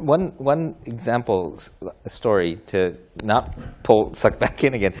 and then one example story to not suck back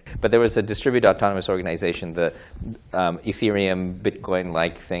in again, but there was a distributed autonomous organization, the Ethereum,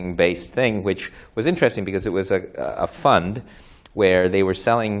 Bitcoin-like based thing, which was interesting because it was a fund where they were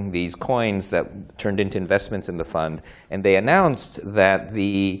selling these coins that turned into investments in the fund, and they announced that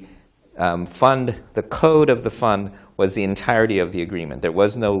the the code of the fund was the entirety of the agreement. There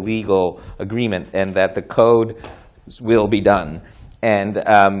was no legal agreement, and that the code will be done. And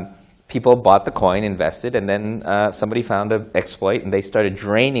people bought the coin, invested, and then somebody found an exploit, and they started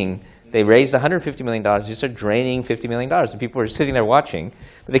draining. They raised $150 million. They started draining $50 million. And people were sitting there watching,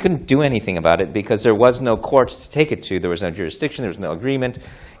 but they couldn't do anything about it because there was no court to take it to. There was no jurisdiction. There was no agreement.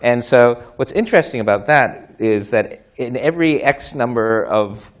 And so what's interesting about that is that in every X number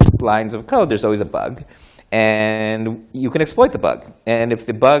of lines of code, there's always a bug. And you can exploit the bug. And if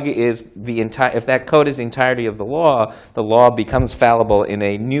the bug is if that code is the entirety of the law becomes fallible in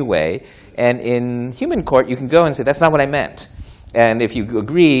a new way. And in human court, you can go and say, that's not what I meant. And if you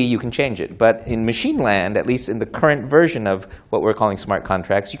agree, you can change it. But in machine land, at least in the current version of what we're calling smart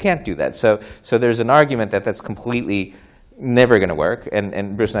contracts, you can't do that. So there's an argument that that's completely never going to work.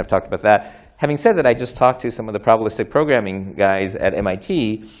 And Bruce and I have talked about that. Having said that, I just talked to some of the probabilistic programming guys at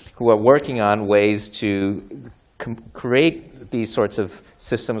MIT who are working on ways to create these sorts of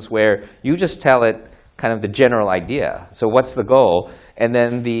systems where you just tell it kind of the general idea. So what's the goal? And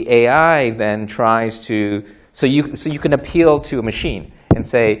then the AI then tries to, so you can appeal to a machine and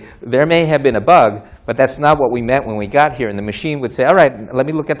say, there may have been a bug, but that's not what we meant when we got here. And the machine would say, all right, let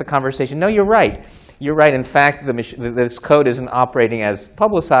me look at the conversation. No, you're right. You're right. In fact, this code isn't operating as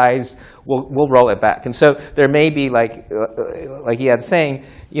publicized. We'll roll it back. And so there may be, like Iyad saying,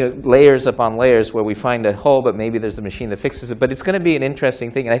 layers upon layers where we find a hole, but maybe there's a machine that fixes it. But it's going to be an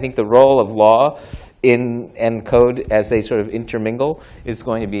interesting thing. And I think the role of law and code as they sort of intermingle is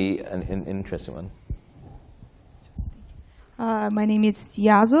going to be an interesting one. My name is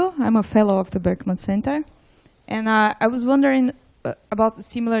Yazo. I'm a fellow of the Berkman Center. And I was wondering about a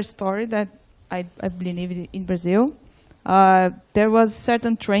similar story that I believe in Brazil. There was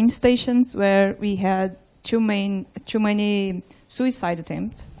certain train stations where we had too many suicide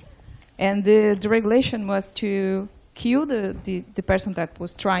attempts. And the regulation was to kill the person that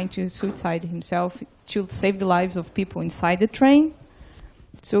was trying to suicide himself to save the lives of people inside the train.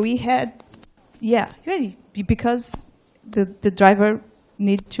 So we had, really, because the driver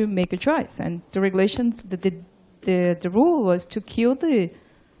need to make a choice. And the regulations, the rule was to kill the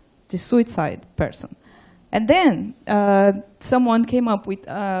suicide person. And then someone came up with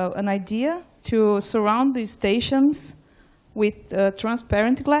an idea to surround these stations with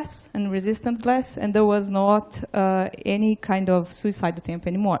transparent glass and resistant glass, and there was not any kind of suicide attempt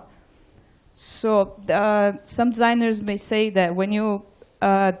anymore. So some designers may say that when you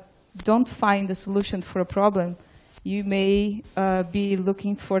don't find a solution for a problem, you may be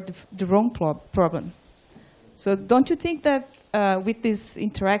looking for the wrong problem. So don't you think that with this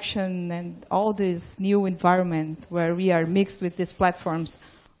interaction and all this new environment where we are mixed with these platforms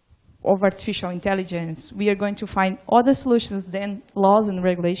of artificial intelligence, we are going to find other solutions than laws and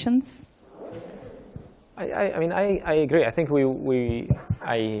regulations? I mean, I agree. I think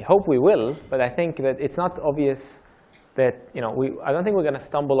I hope we will, but I think that it's not obvious that, I don't think we're going to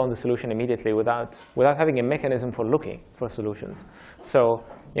stumble on the solution immediately without having a mechanism for looking for solutions. So,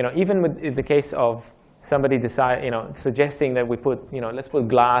 even in the case of somebody suggesting that we put, let's put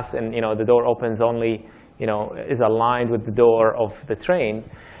glass and, the door opens only, is aligned with the door of the train,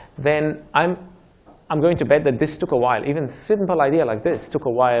 then I'm going to bet that this took a while. Even a simple idea like this took a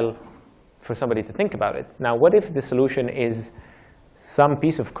while for somebody to think about it. Now, what if the solution is some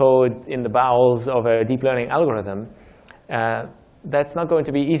piece of code in the bowels of a deep learning algorithm? That's not going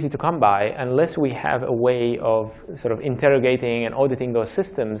to be easy to come by unless we have a way of sort of interrogating and auditing those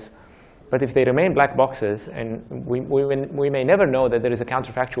systems. But if they remain black boxes, and we may never know that there is a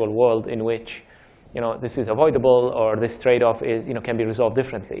counterfactual world in which this is avoidable or this trade-off is can be resolved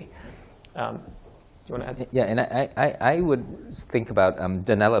differently. Do you want to add? Yeah, and I would think about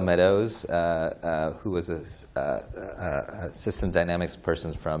Donella Meadows, who was a system dynamics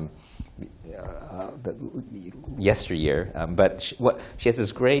person from yesteryear. But she has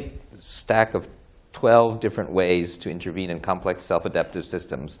this great stack of 12 different ways to intervene in complex self-adaptive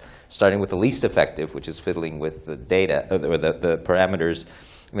systems, starting with the least effective, which is fiddling with the data, or the parameters.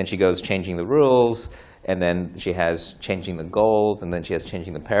 And then she goes changing the rules, and then she has changing the goals, and then she has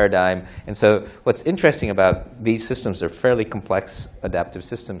changing the paradigm. And so what's interesting about these systems, they're fairly complex adaptive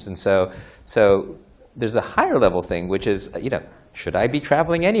systems. And so there's a higher level thing, which is, should I be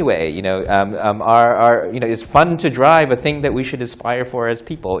traveling anyway? Is fun to drive a thing that we should aspire for as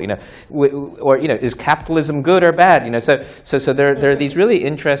people? Or is capitalism good or bad? So there are these really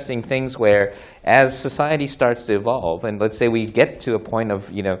interesting things where, as society starts to evolve, and let's say we get to a point of,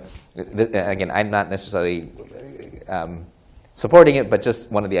 again, I'm not necessarily supporting it, but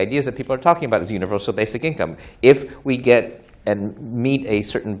just one of the ideas that people are talking about is universal basic income. If we get and meet a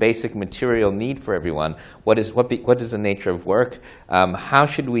certain basic material need for everyone, what is the nature of work? How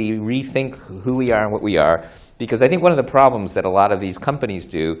should we rethink who we are and what we are? Because I think one of the problems that a lot of these companies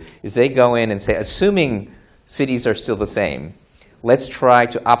do is they go in and say, assuming cities are still the same, let's try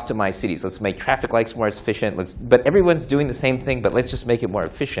to optimize cities. Let's make traffic lights more efficient. But everyone's doing the same thing, but let's just make it more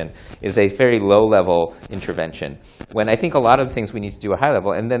efficient, is a very low-level intervention. When I think a lot of the things we need to do are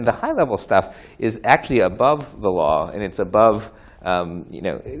high-level. And then the high-level stuff is actually above the law, and it's above,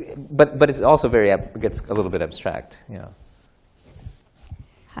 but it's also gets a little bit abstract.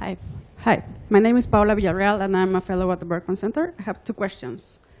 Hi. My name is Paula Villarreal, and I'm a fellow at the Berkman Center. I have two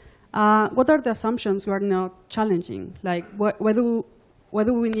questions. What are the assumptions we are not challenging? Like,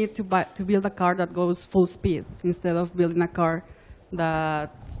 whether we need to build a car that goes full speed instead of building a car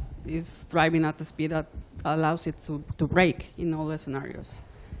that is driving at the speed that allows it to brake in all the scenarios,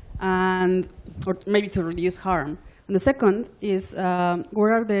 or maybe to reduce harm. And the second is,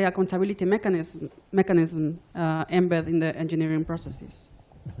 where are the accountability mechanism embedded in the engineering processes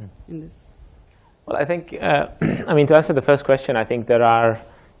in this? Well, I think, I mean, to answer the first question, I think there are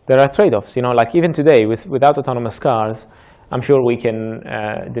trade-offs. You know, like even today, without autonomous cars, I'm sure we can,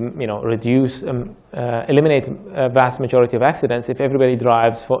 reduce, eliminate a vast majority of accidents if everybody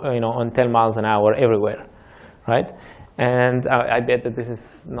drives, on 10 miles an hour everywhere, right? And I bet that this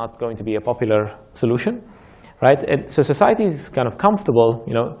is not going to be a popular solution, right? And so society is kind of comfortable,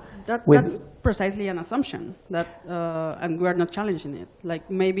 That's precisely an assumption that, and we are not challenging it.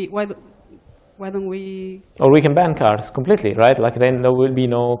 Like maybe why don't we? Or we can ban cars completely, right? Like then there will be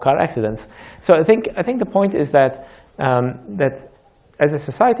no car accidents. So I think the point is that that as a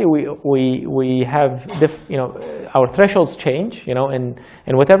society we have our thresholds change, and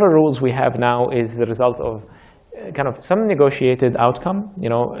whatever rules we have now is the result of kind of some negotiated outcome,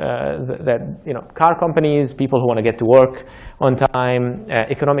 car companies, people who want to get to work on time,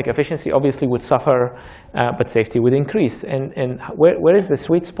 economic efficiency obviously would suffer, but safety would increase. And where is the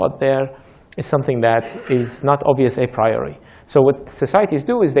sweet spot there is something that is not obvious a priori. So what societies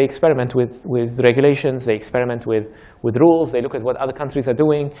do is they experiment with regulations, they experiment with rules, they look at what other countries are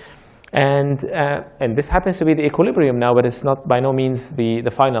doing, and this happens to be the equilibrium now, but it's not by no means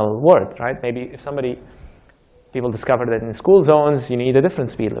the final word, right? Maybe if people discover that in school zones you need a different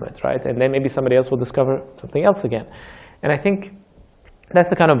speed limit, right? And then maybe somebody else will discover something else again. And I think that's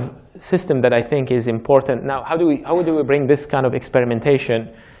the kind of system that I think is important. Now, how do we bring this kind of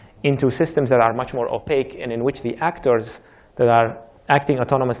experimentation into systems that are much more opaque and in which the actors that are acting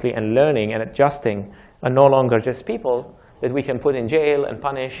autonomously and learning and adjusting are no longer just people that we can put in jail and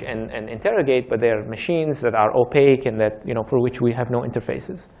punish and interrogate, but they're machines that are opaque and that, for which we have no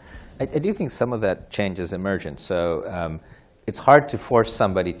interfaces. I do think some of that change is emergent. So it's hard to force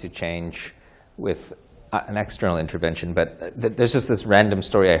somebody to change with an external intervention. But there's just this random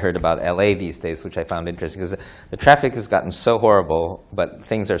story I heard about LA these days, which I found interesting, because the traffic has gotten so horrible, but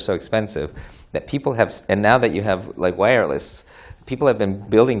things are so expensive, that people have, and now that you have like wireless, people have been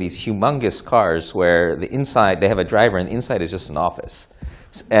building these humongous cars where the inside, they have a driver and the inside is just an office.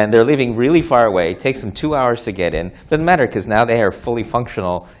 And they're living really far away. It takes them 2 hours to get in. Doesn't matter, because now they are fully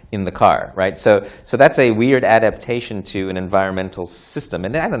functional in the car, right? So that's a weird adaptation to an environmental system.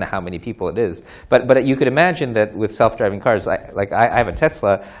 And I don't know how many people it is. But you could imagine that with self-driving cars, I have a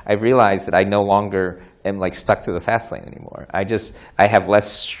Tesla, I realized that I no longer am like stuck to the fast lane anymore. I have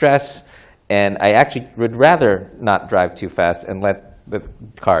less stress, and I actually would rather not drive too fast and let the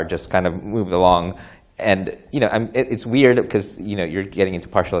car just kind of move along. And it's weird because you're getting into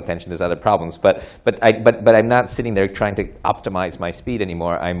partial attention. There's other problems, but I'm not sitting there trying to optimize my speed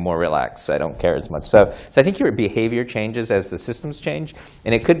anymore. I'm more relaxed. I don't care as much. So I think your behavior changes as the systems change,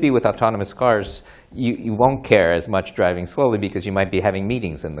 and it could be with autonomous cars. You won't care as much driving slowly because you might be having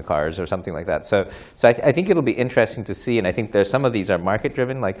meetings in the cars or something like that. So I think it'll be interesting to see, and I think some of these are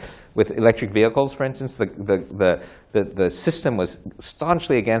market-driven. Like with electric vehicles, for instance, the system was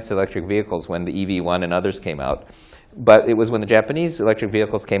staunchly against electric vehicles when the EV1 and others came out. But it was when the Japanese electric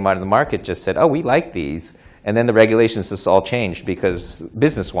vehicles came out in the market, just said, oh, we like these. And then the regulations just all changed because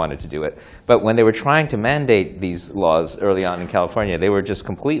business wanted to do it. But when they were trying to mandate these laws early on in California, they were just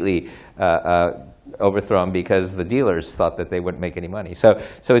completely overthrown because the dealers thought that they wouldn't make any money. So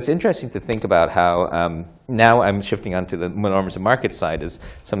it's interesting to think about how now I'm shifting onto the norms and market side as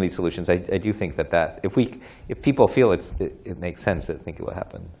some of these solutions. I do think that if people feel it makes sense, I think it will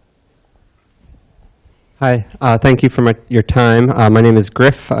happen. Hi, thank you for your time. My name is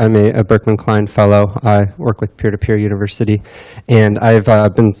Griff. I'm a Berkman Klein Fellow. I work with Peer-to-Peer University, and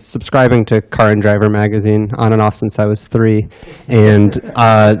I've been subscribing to Car and Driver magazine on and off since I was 3. And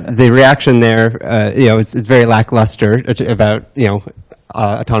the reaction there, is very lackluster about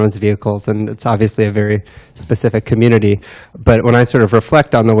autonomous vehicles, and it's obviously a very specific community. But when I sort of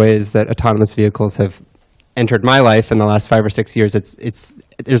reflect on the ways that autonomous vehicles have entered my life in the last 5 or 6 years,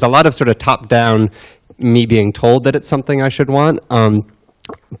 there's a lot of sort of top-down, me being told that it's something I should want.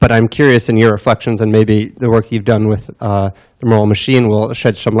 But I'm curious in your reflections, and maybe the work you've done with the Moral Machine will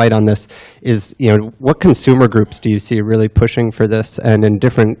shed some light on this, is what consumer groups do you see really pushing for this, and in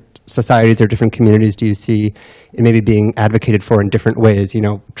different societies or different communities do you see it maybe being advocated for in different ways,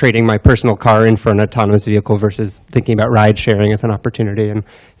 trading my personal car in for an autonomous vehicle versus thinking about ride sharing as an opportunity? And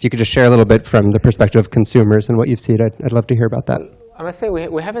if you could just share a little bit from the perspective of consumers and what you've seen, I'd love to hear about that. I must say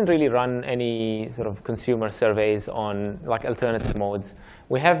we haven't really run any sort of consumer surveys on like alternative modes.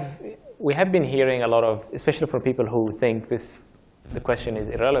 We have been hearing a lot of, especially for people who think the question is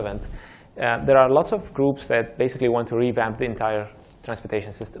irrelevant. There are lots of groups that basically want to revamp the entire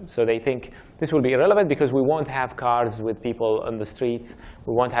transportation system. So they think this will be irrelevant because we won't have cars with people on the streets.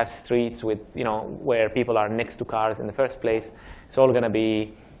 We won't have streets with where people are next to cars in the first place. It's all going to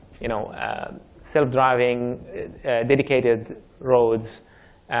be self-driving, dedicated roads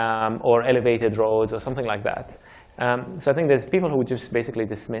or elevated roads or something like that. So I think there's people who just basically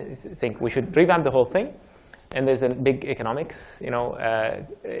think we should revamp the whole thing. And there's a big economics.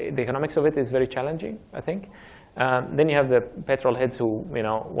 The economics of it is very challenging, I think. Then you have the petrol heads who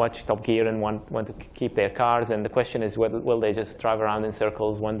watch Top Gear and want to keep their cars. And the question is, will they just drive around in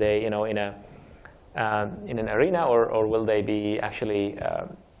circles one day, in an arena, or will they be actually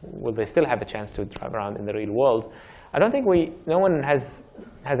will they still have a chance to drive around in the real world? I don't think no one has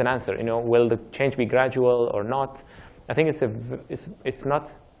an answer. Will the change be gradual or not? I think it's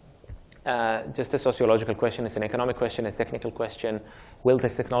not just a sociological question. It's an economic question, a technical question. Will the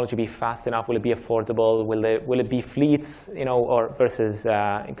technology be fast enough? Will it be affordable? Will it be fleets, or versus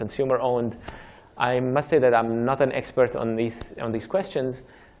consumer-owned? I must say that I'm not an expert on these questions,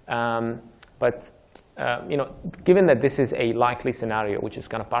 but given that this is a likely scenario, which is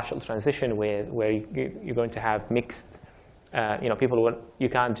kind of partial transition, where you're going to have mixed, people. You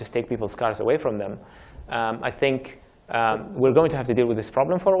can't just take people's cars away from them. I think we're going to have to deal with this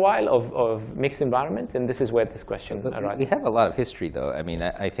problem for a while of mixed environment, and this is where this question arises. We have a lot of history, though. I mean,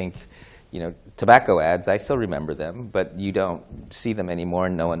 I think, tobacco ads, I still remember them, but you don't see them anymore,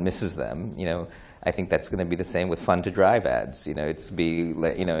 and no one misses them. I think that's going to be the same with fun to drive ads.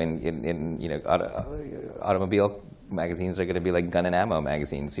 Automobile magazines are going to be like gun and ammo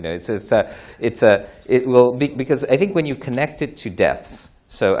magazines. It will be, because I think when you connect it to deaths.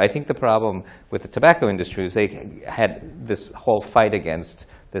 So I think the problem with the tobacco industry is they had this whole fight against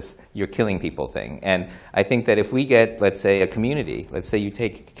this "you're killing people" thing. And I think that if we get, let's say, a community, let's say you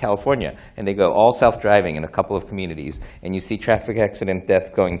take California, and they go all self-driving in a couple of communities, and you see traffic accident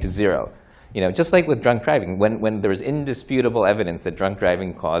death going to 0. Just like with drunk driving, when there was indisputable evidence that drunk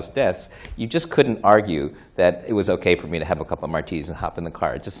driving caused deaths, you just couldn't argue that it was okay for me to have a couple of martinis and hop in the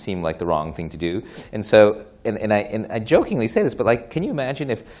car. It just seemed like the wrong thing to do. And so, and I jokingly say this, but can you imagine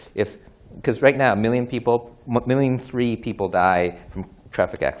if because right now 1.3 million people die from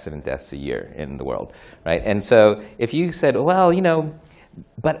traffic accident deaths a year in the world, right? And so if you said, well,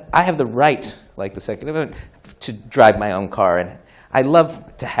 but I have the right, like the Second Amendment, to drive my own car, and I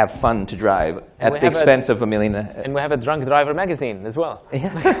love to have fun to drive at the expense of 1 million. And we have a drunk driver magazine as well.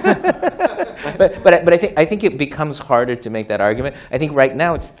 Yeah. but I think it becomes harder to make that argument. I think right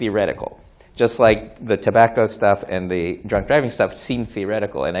now it's theoretical. Just like the tobacco stuff and the drunk driving stuff seem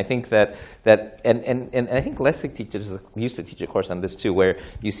theoretical. And I think and I think Lessig used to teach a course on this too, where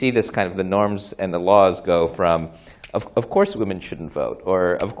you see this kind of the norms and the laws go from, of course women shouldn't vote,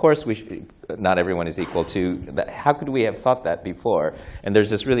 or of course not everyone is equal, to how could we have thought that before? And there's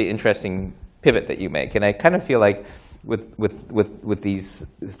this really interesting pivot that you make. And I kind of feel like with these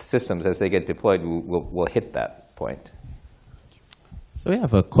systems, as they get deployed, we'll hit that point. So we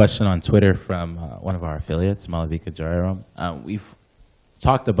have a question on Twitter from one of our affiliates, Malavika Jairam. We've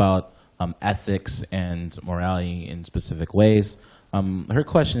talked about ethics and morality in specific ways. Her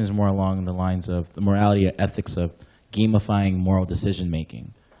question is more along the lines of the morality or ethics of gamifying moral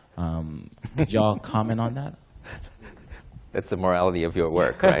decision-making. Could y'all comment on that? That's the morality of your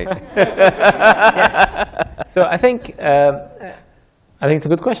work, right? Yes. So I think it's a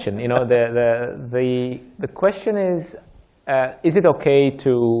good question. The question is it okay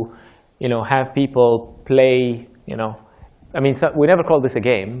to have people play? I mean, we never call this a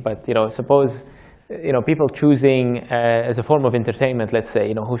game, but suppose people choosing as a form of entertainment, let's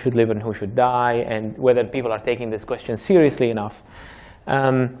say, who should live and who should die, and whether people are taking this question seriously enough.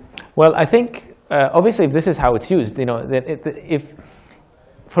 Well, I think obviously if this is how it's used, for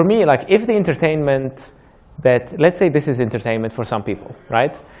me, if the entertainment let's say this is entertainment for some people,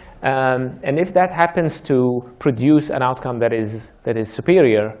 right? And if that happens to produce an outcome that is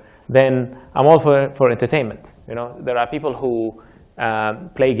superior, then I'm all for entertainment. There are people who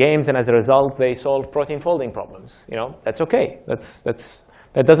play games, and as a result, they solve protein folding problems. That's okay.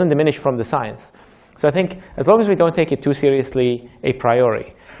 That doesn't diminish from the science. So I think as long as we don't take it too seriously a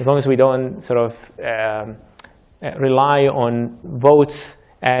priori, as long as we don't sort of rely on votes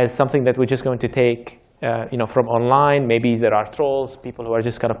as something that we're just going to take from online. Maybe there are trolls, people who are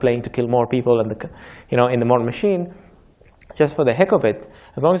just kind of playing to kill more people in the modern machine, just for the heck of it.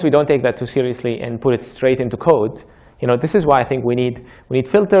 As long as we don't take that too seriously and put it straight into code, this is why I think we need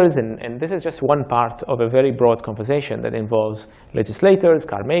filters, and this is just one part of a very broad conversation that involves legislators,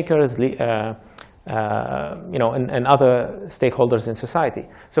 car makers, and other stakeholders in society.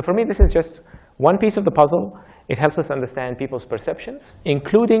 So for me, this is just one piece of the puzzle. It helps us understand people's perceptions,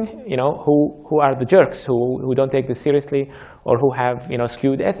 including who are the jerks, who don't take this seriously, or who have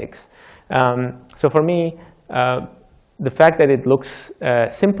skewed ethics. So for me, the fact that it looks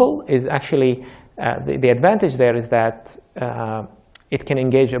simple is actually, the advantage there is that it can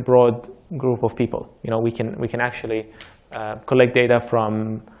engage a broad group of people. We can actually collect data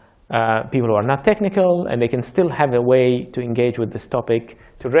from people who are not technical, and they can still have a way to engage with this topic,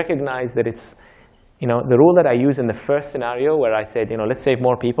 to recognize that it's, the rule that I used in the first scenario where I said, let's save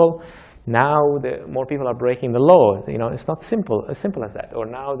more people. Now more people are breaking the law. It's not as simple as that. Or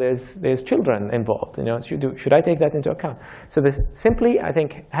now there's children involved. Should I take that into account? So simply, I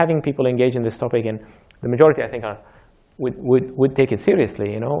think having people engage in this topic, and the majority, I think, would take it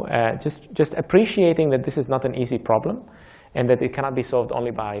seriously. Just appreciating that this is not an easy problem, and that it cannot be solved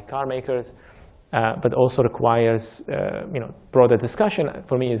only by car makers, but also requires broader discussion.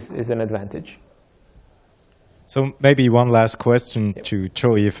 For me, is an advantage. So maybe one last question to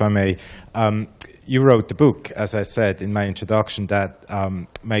Joi, if I may. You wrote the book, as I said in my introduction, that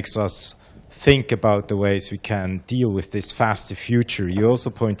makes us think about the ways we can deal with this faster future. You also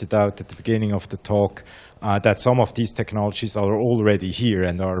pointed out at the beginning of the talk that some of these technologies are already here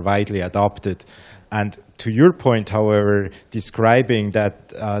and are widely adopted. And to your point, however, describing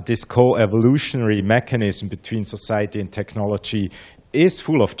that this co-evolutionary mechanism between society and technology is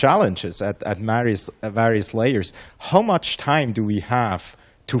full of challenges at various layers. How much time do we have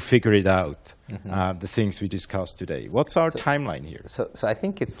to figure it out, the things we discussed today? What's our timeline here? So I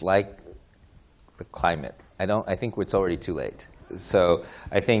think it's like the climate. I think it's already too late. So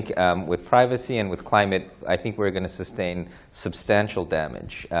I think with privacy and with climate, I think we're going to sustain substantial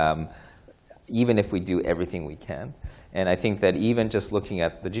damage, even if we do everything we can. And I think that even just looking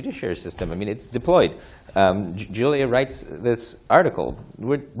at the judiciary system, I mean, it's deployed. Julia writes this article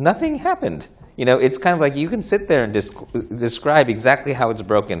where nothing happened. It's kind of like you can sit there and describe exactly how it's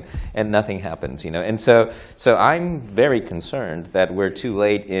broken, and nothing happens. And so I'm very concerned that we're too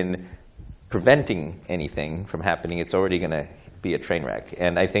late in preventing anything from happening. It's already going to be a train wreck.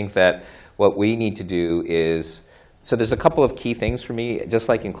 And I think that what we need to do is, so there's a couple of key things for me. Just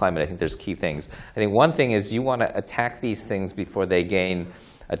like in climate, I think there's key things. I think one thing is you want to attack these things before they gain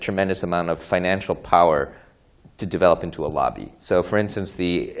a tremendous amount of financial power to develop into a lobby. So for instance,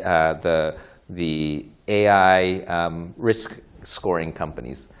 the AI risk scoring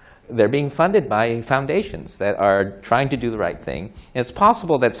companies, they're being funded by foundations that are trying to do the right thing. And it's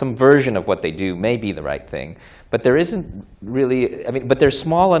possible that some version of what they do may be the right thing, but there isn't really, but they're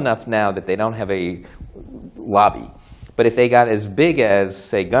small enough now that they don't have a lobby. But if they got as big as,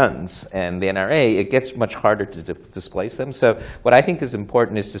 say, guns and the NRA, it gets much harder to displace them. So what I think is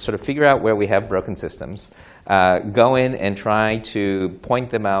important is to sort of figure out where we have broken systems, go in and try to point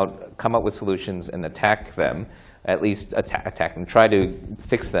them out, come up with solutions and attack them, at least attack them, try to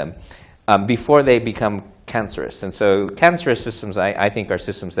fix them before they become cancerous. And so cancerous systems, I think, are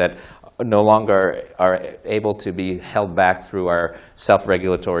systems that no longer are able to be held back through our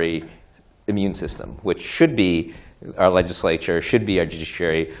self-regulatory immune system, which should be our legislature, should be our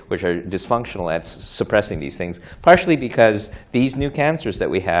judiciary, which are dysfunctional at suppressing these things, partially because these new cancers that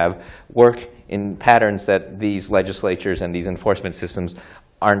we have work in patterns that these legislatures and these enforcement systems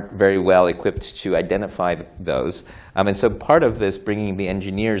aren't very well equipped to identify those. And so part of this, bringing the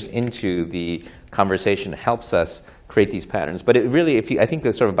engineers into the conversation, helps us create these patterns. But it really, I think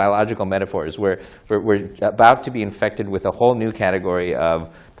the sort of biological metaphor is we're about to be infected with a whole new category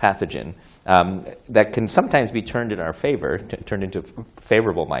of pathogen that can sometimes be turned in our favor, turned into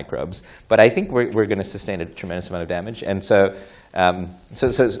favorable microbes. But I think we're going to sustain a tremendous amount of damage. And so, but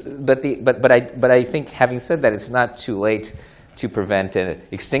I think, having said that, it's not too late to prevent an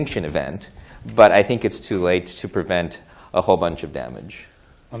extinction event. But I think it's too late to prevent a whole bunch of damage.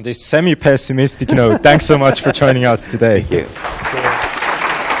 On this semi-pessimistic note, thanks so much for joining us today. Thank you.